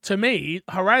 To me,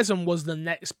 Horizon was the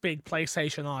next big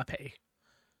PlayStation IP.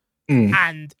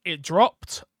 And it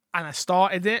dropped, and I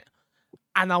started it,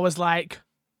 and I was like,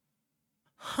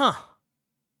 huh.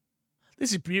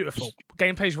 This is beautiful.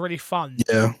 Gameplay's really fun.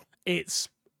 Yeah.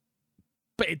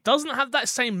 But it doesn't have that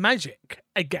same magic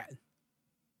again.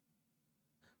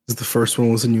 The first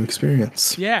one was a new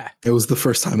experience. Yeah. It was the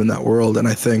first time in that world, and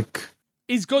I think...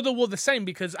 Is God of War the same?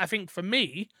 Because I think for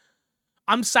me,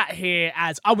 I'm sat here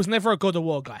as... I was never a God of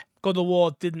War guy. God of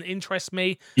War didn't interest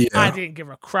me. Yeah. I didn't give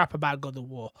a crap about God of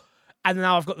War. And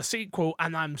now I've got the sequel,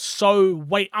 and I'm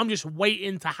just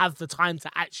waiting to have the time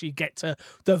to actually get to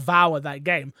devour that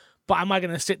game. But am I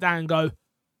going to sit down and go,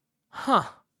 huh?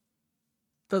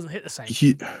 Doesn't hit the same.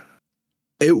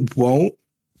 It won't.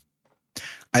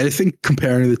 I think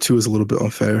comparing the two is a little bit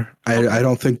unfair. Okay. I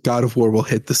don't think God of War will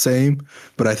hit the same,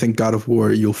 but I think God of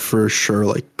War, you'll for sure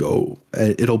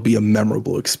it'll be a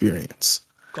memorable experience.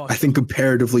 Gotcha. I think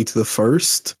comparatively to the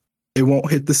first, it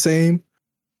won't hit the same.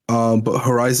 But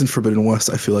Horizon Forbidden West,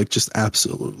 I feel like just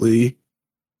absolutely.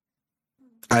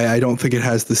 I don't think it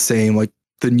has the same, like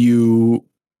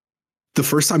the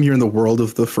first time you're in the world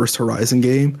of the first Horizon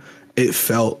game, it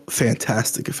felt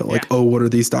fantastic. It felt like, oh, what are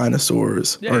these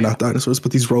dinosaurs? Not dinosaurs,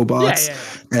 but these robots.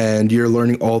 And you're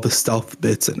learning all the stealth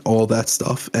bits and all that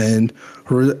stuff. And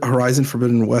Horizon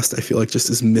Forbidden West, I feel like just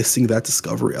is missing that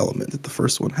discovery element that the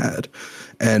first one had.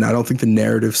 And I don't think the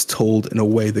narrative's told in a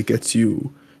way that gets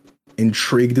you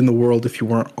intrigued in the world if you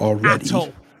weren't already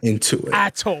into it.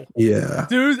 At all. Yeah.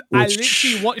 Dude, I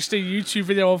literally watched a YouTube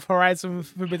video of Horizon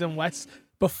Forbidden West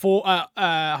before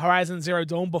Horizon Zero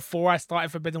Dawn, before I started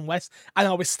Forbidden West, and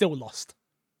I was still lost.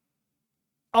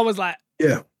 I was like,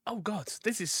 oh God,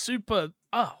 this is super.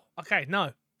 Oh, okay,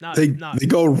 no. They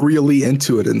go really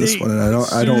into it in this one, and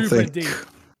I don't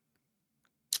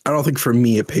think for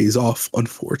me it pays off,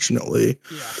 unfortunately.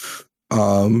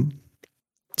 Yeah.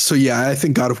 So yeah, I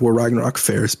think God of War Ragnarok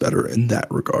fares better in that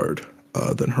regard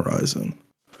than Horizon.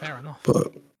 Fair enough.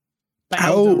 But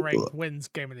Elden Ring wins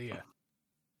Game of the Year.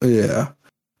 Yeah.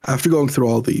 After going through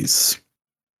all these,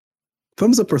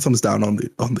 thumbs up or thumbs down on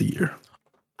the year?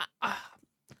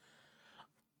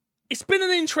 It's been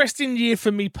an interesting year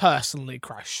for me personally,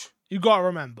 Crash. You gotta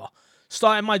remember.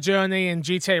 Starting my journey in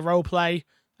GTA Roleplay,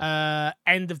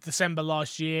 end of December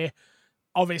last year.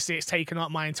 Obviously, it's taken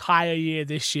up my entire year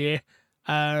this year.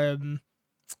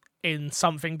 In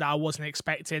something that I wasn't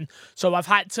expecting. So I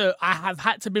have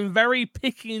had to be very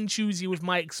picky and choosy with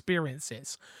my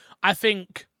experiences. I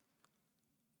think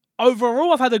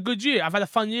overall I've had a good year. I've had a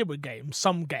fun year with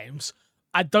some games.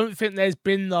 I don't think there's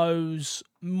been those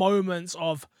moments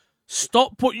of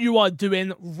stop what you are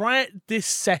doing right this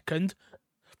second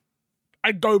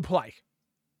and go play.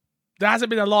 There hasn't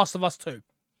been a Last of Us 2.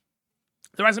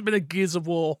 There hasn't been a Gears of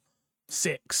War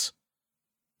 6.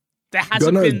 There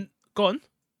hasn't been... Go on.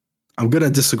 I'm going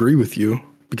to disagree with you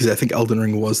because I think Elden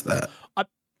Ring was that.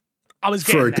 I was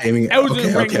getting there. Gaming.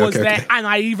 Elden Ring was there and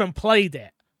I even played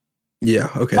it. Yeah,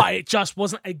 okay. But it just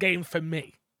wasn't a game for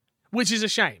me, which is a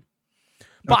shame.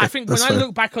 But I think when I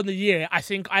look back on the year, I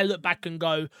think I look back and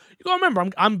go, you got to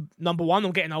remember, I'm number one,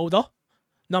 I'm getting older.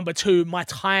 Number two, my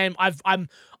time, I'm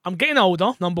getting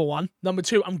older, number one. Number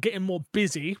two, I'm getting more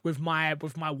busy with my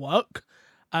work.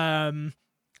 And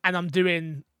I'm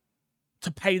doing...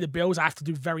 To pay the bills, I have to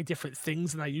do very different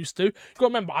things than I used to. You got to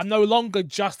remember, I'm no longer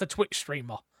just a Twitch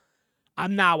streamer.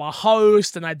 I'm now a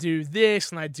host, and I do this,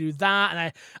 and I do that,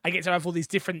 and I get to have all these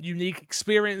different unique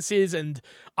experiences, and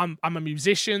I'm a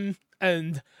musician,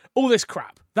 and all this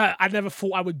crap that I never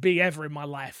thought I would be ever in my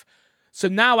life. So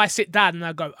now I sit down and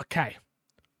I go, okay,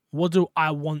 what do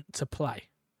I want to play?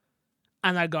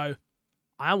 And I go,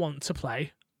 I want to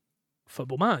play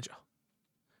Football Manager.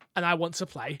 And I want to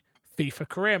play FIFA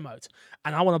career mode,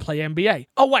 and I want to play NBA.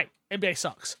 Oh wait, NBA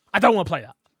sucks. I don't want to play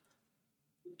that.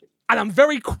 And I'm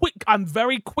very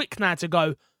quick now to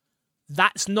go,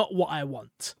 that's not what I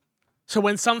want. So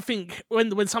when something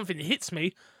hits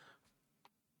me,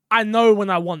 I know when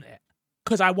I want it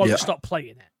because I won't stop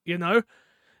playing it, you know?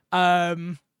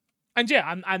 And yeah,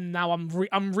 I'm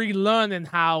relearning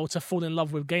how to fall in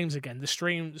love with games again. The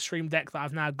stream deck that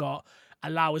I've now got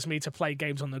allows me to play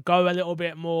games on the go a little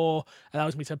bit more,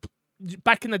 allows me to...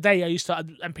 Back in the day, I used to,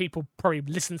 and people probably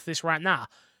listen to this right now,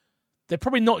 they're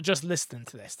probably not just listening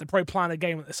to this, they're probably playing a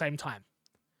game at the same time.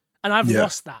 And I've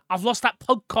lost that. I've lost that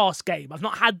podcast game. I've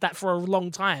not had that for a long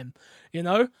time, you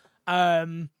know?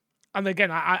 And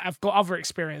again, I've got other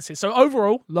experiences. So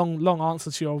overall, long answer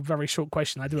to your very short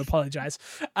question. I do apologize.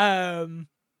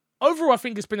 Overall, I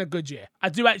think it's been a good year. I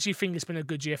do actually think it's been a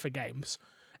good year for games.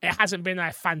 It hasn't been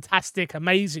a fantastic,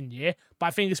 amazing year, but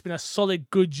I think it's been a solid,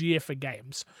 good year for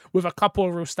games with a couple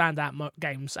of real standout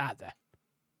games out there.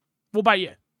 What about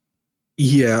you?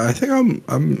 Yeah, I think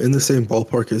I'm in the same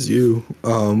ballpark as you,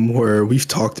 where we've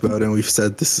talked about it and we've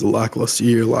said this is a lackluster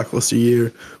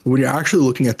year. When you're actually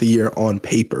looking at the year on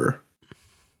paper,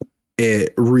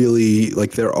 it really,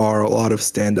 like, there are a lot of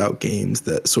standout games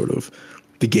that sort of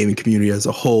the gaming community as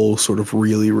a whole sort of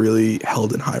really, really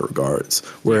held in high regards,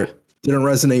 where it didn't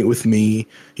resonate with me.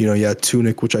 You know, you had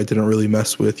Tunic, which I didn't really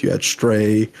mess with. You had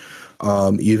Stray,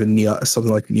 even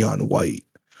something like Neon White.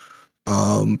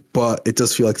 But it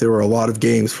does feel like there were a lot of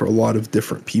games for a lot of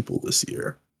different people this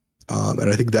year. And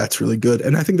I think that's really good.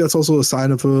 And I think that's also a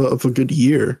sign of a good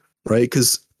year, right?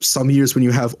 Because some years when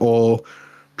you have all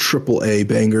AAA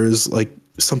bangers, like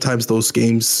sometimes those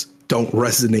games don't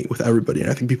resonate with everybody. And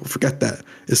I think people forget that.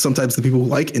 Is sometimes the people who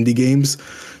like indie games,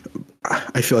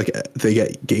 I feel like they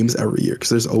get games every year because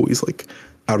there's always like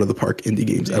out of the park indie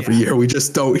games every year. We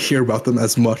just don't hear about them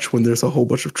as much when there's a whole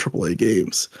bunch of AAA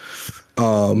games.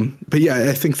 But yeah,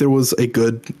 I think there was a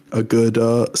good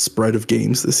spread of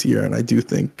games this year, and I do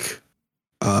think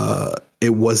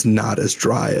it was not as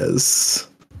dry as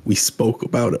we spoke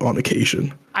about it on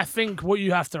occasion. I think what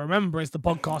you have to remember is the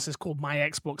podcast is called My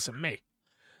Xbox and Me,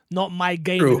 not My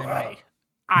Gaming and Me.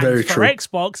 And Very for true.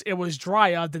 Xbox, it was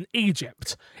drier than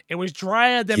Egypt. It was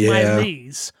drier than my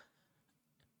knees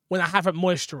when I haven't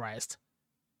moisturized.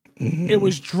 It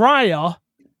was drier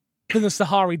than the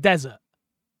Sahara Desert.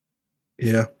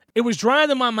 Yeah. It was drier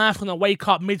than my mouth when I wake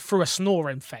up mid through a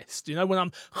snoring fest. You know, when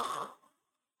I'm...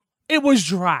 It was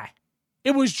dry.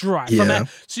 It was dry. Yeah.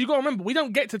 So you got to remember, we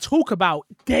don't get to talk about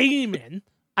gaming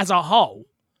as a whole.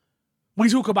 We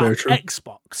talk about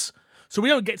Xbox. So we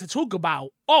don't get to talk about,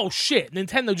 oh shit,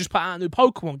 Nintendo just put out a new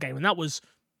Pokemon game and that was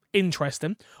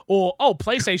interesting. Or, oh,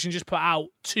 PlayStation just put out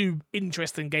 2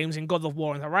 interesting games in God of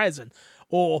War and Horizon.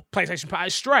 Or PlayStation put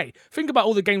out Stray. Think about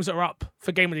all the games that are up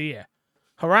for Game of the Year.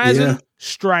 Horizon,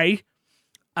 Stray,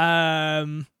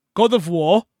 God of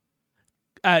War,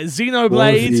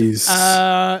 Xenoblade, these-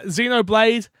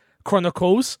 Xenoblade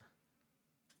Chronicles,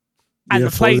 and Yeah,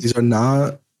 the 4 play. of these are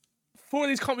not 4 of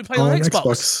these can't be played on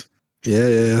Xbox.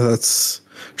 Yeah, that's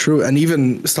true. And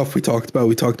even stuff we talked about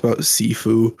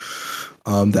Sifu.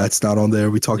 That's not on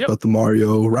there. We talked Yep. about the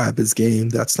Mario Rabbids game.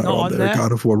 That's not on there.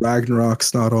 God of War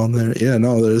Ragnarok's not on there. Yeah,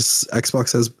 no, there's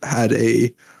Xbox has had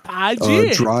a Bad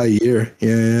year. dry year.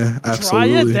 Yeah,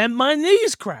 absolutely. Drier than my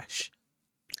knees crash.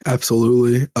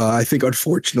 Absolutely. I think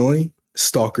unfortunately,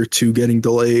 Stalker 2 getting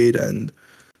delayed and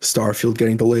Starfield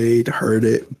getting delayed hurt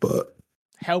it, but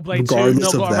Hellblade 2 regardless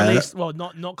not of got that- released. Well,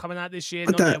 not coming out this year.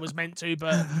 But Not that that- it was meant to,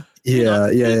 but yeah,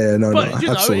 no, but you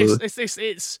know, absolutely.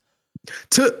 it's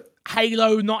To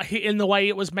Halo not hitting the way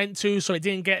it was meant to, so it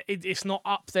didn't get. It's not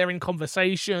up there in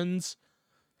conversations.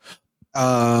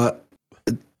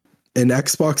 in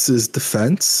Xbox's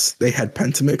defense, they had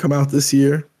Pentiment come out this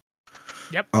year.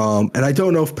 Yep. And I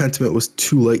don't know if Pentiment was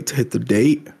too late to hit the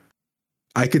date.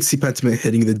 I could see Pentiment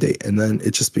hitting the date and then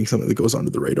it just being something that goes under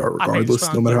the radar I think it's regardless,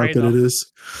 gone no matter how under the good it radar. is.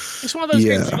 It's one of those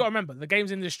games Yeah. you got to remember. The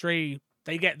games industry,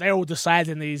 they all decide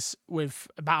in these with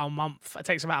about a month. It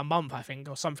takes about a month, I think,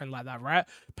 or something like that, right?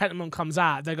 Pentiment comes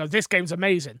out, they go, "This game's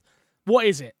amazing." What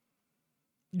is it?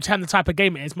 You tell them the type of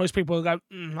game it is. Most people will go,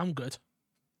 "I'm good."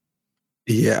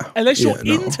 Yeah. Unless you're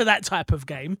Yeah, no. into that type of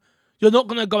game, you're not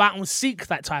going to go out and seek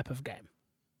that type of game.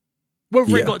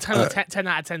 Whether Yeah, it got 10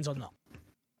 out of 10s or not.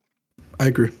 I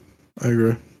agree.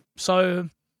 So,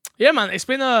 yeah, man, it's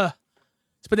been an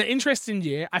interesting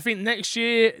year. I think next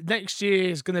year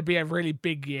is going to be a really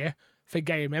big year for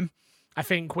gaming. I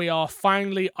think we are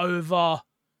finally over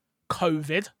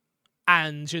COVID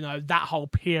and, you know, that whole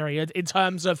period in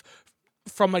terms of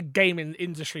from a gaming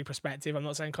industry perspective. I'm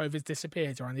not saying COVID's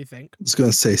disappeared or anything. I was going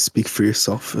to say, speak for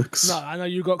yourself, Fix. No, I know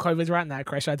you got COVID right now,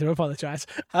 Chris. I do apologize.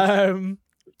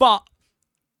 But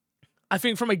I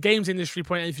think from a games industry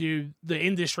point of view, the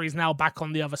industry is now back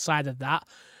on the other side of that.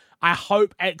 I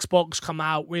hope Xbox come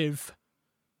out with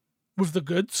the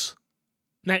goods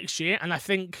next year, and I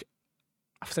think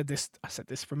I've said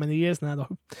this for many years now,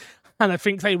 though, and I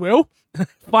think they will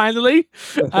finally.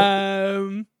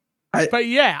 But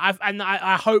yeah,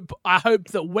 I hope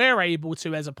that we're able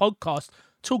to, as a podcast,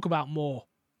 talk about more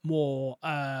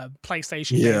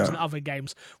PlayStation games and other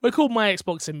games. We're called My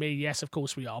Xbox and Me, yes, of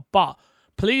course we are, but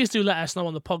please do let us know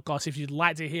on the podcast if you'd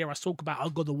like to hear us talk about our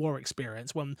God of War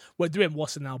experience when we're doing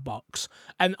What's in Our Box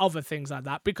and other things like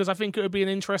that, because I think it would be an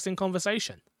interesting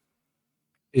conversation.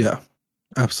 Yeah,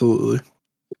 absolutely.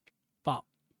 But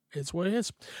it's what it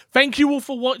is. Thank you all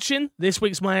for watching this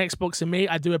week's My Xbox and Me.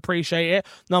 I do appreciate it.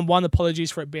 Number one,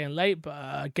 apologies for it being late, but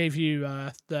I gave you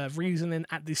the reasoning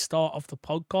at the start of the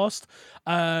podcast.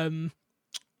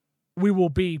 We will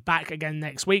be back again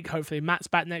next week. Hopefully Matt's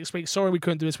back next week. Sorry we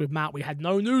couldn't do this with Matt. We had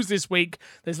no news this week.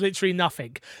 There's literally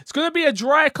nothing. It's going to be a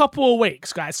dry couple of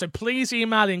weeks, guys. So please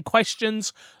email in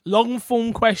questions, long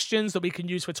form questions that we can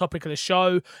use for topic of the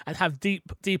show and have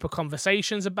deeper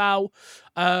conversations about.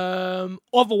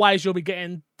 Otherwise, you'll be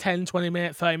getting 10, 20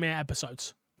 minute, 30 minute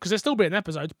episodes. Because there'll still be an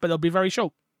episode, but they'll be very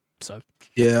short. So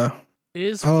yeah. It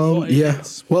is what it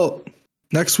is. Well,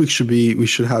 next week we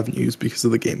should have news because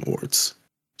of the Game Awards.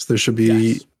 So there should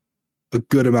be a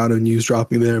good amount of news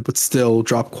dropping there, but still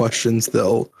drop questions.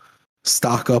 They'll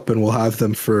stock up and we'll have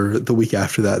them for the week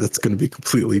after that. That's going to be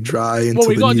completely dry until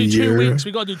we the got to new do 2 year. weeks.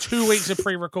 We got to do 2 weeks of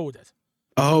pre-recorded.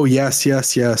 Oh, yes.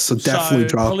 So definitely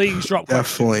drop. Please drop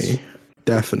questions.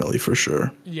 Definitely for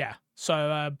sure. Yeah.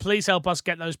 So please help us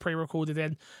get those pre-recorded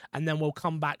in, and then we'll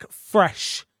come back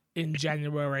fresh in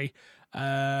January.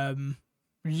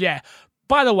 Yeah.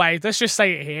 By the way, let's just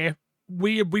say it here.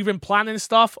 We've been planning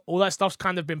stuff. All that stuff's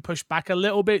kind of been pushed back a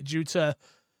little bit due to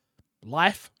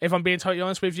life. If I'm being totally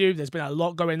honest with you, there's been a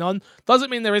lot going on. Doesn't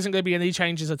mean there isn't going to be any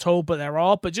changes at all, but there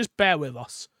are. But just bear with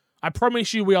us. I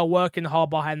promise you we are working hard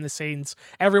behind the scenes.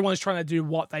 Everyone's trying to do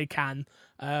what they can.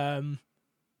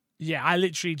 Yeah, I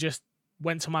literally just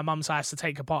went to my mum's house to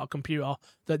take apart a computer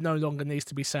that no longer needs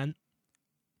to be sent.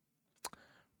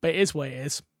 But it is what it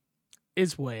is.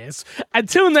 Is what it is.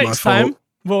 Until next time,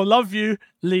 we'll love you,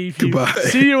 leave you. Goodbye.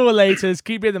 See you all later.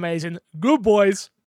 Keep being amazing. Good boys.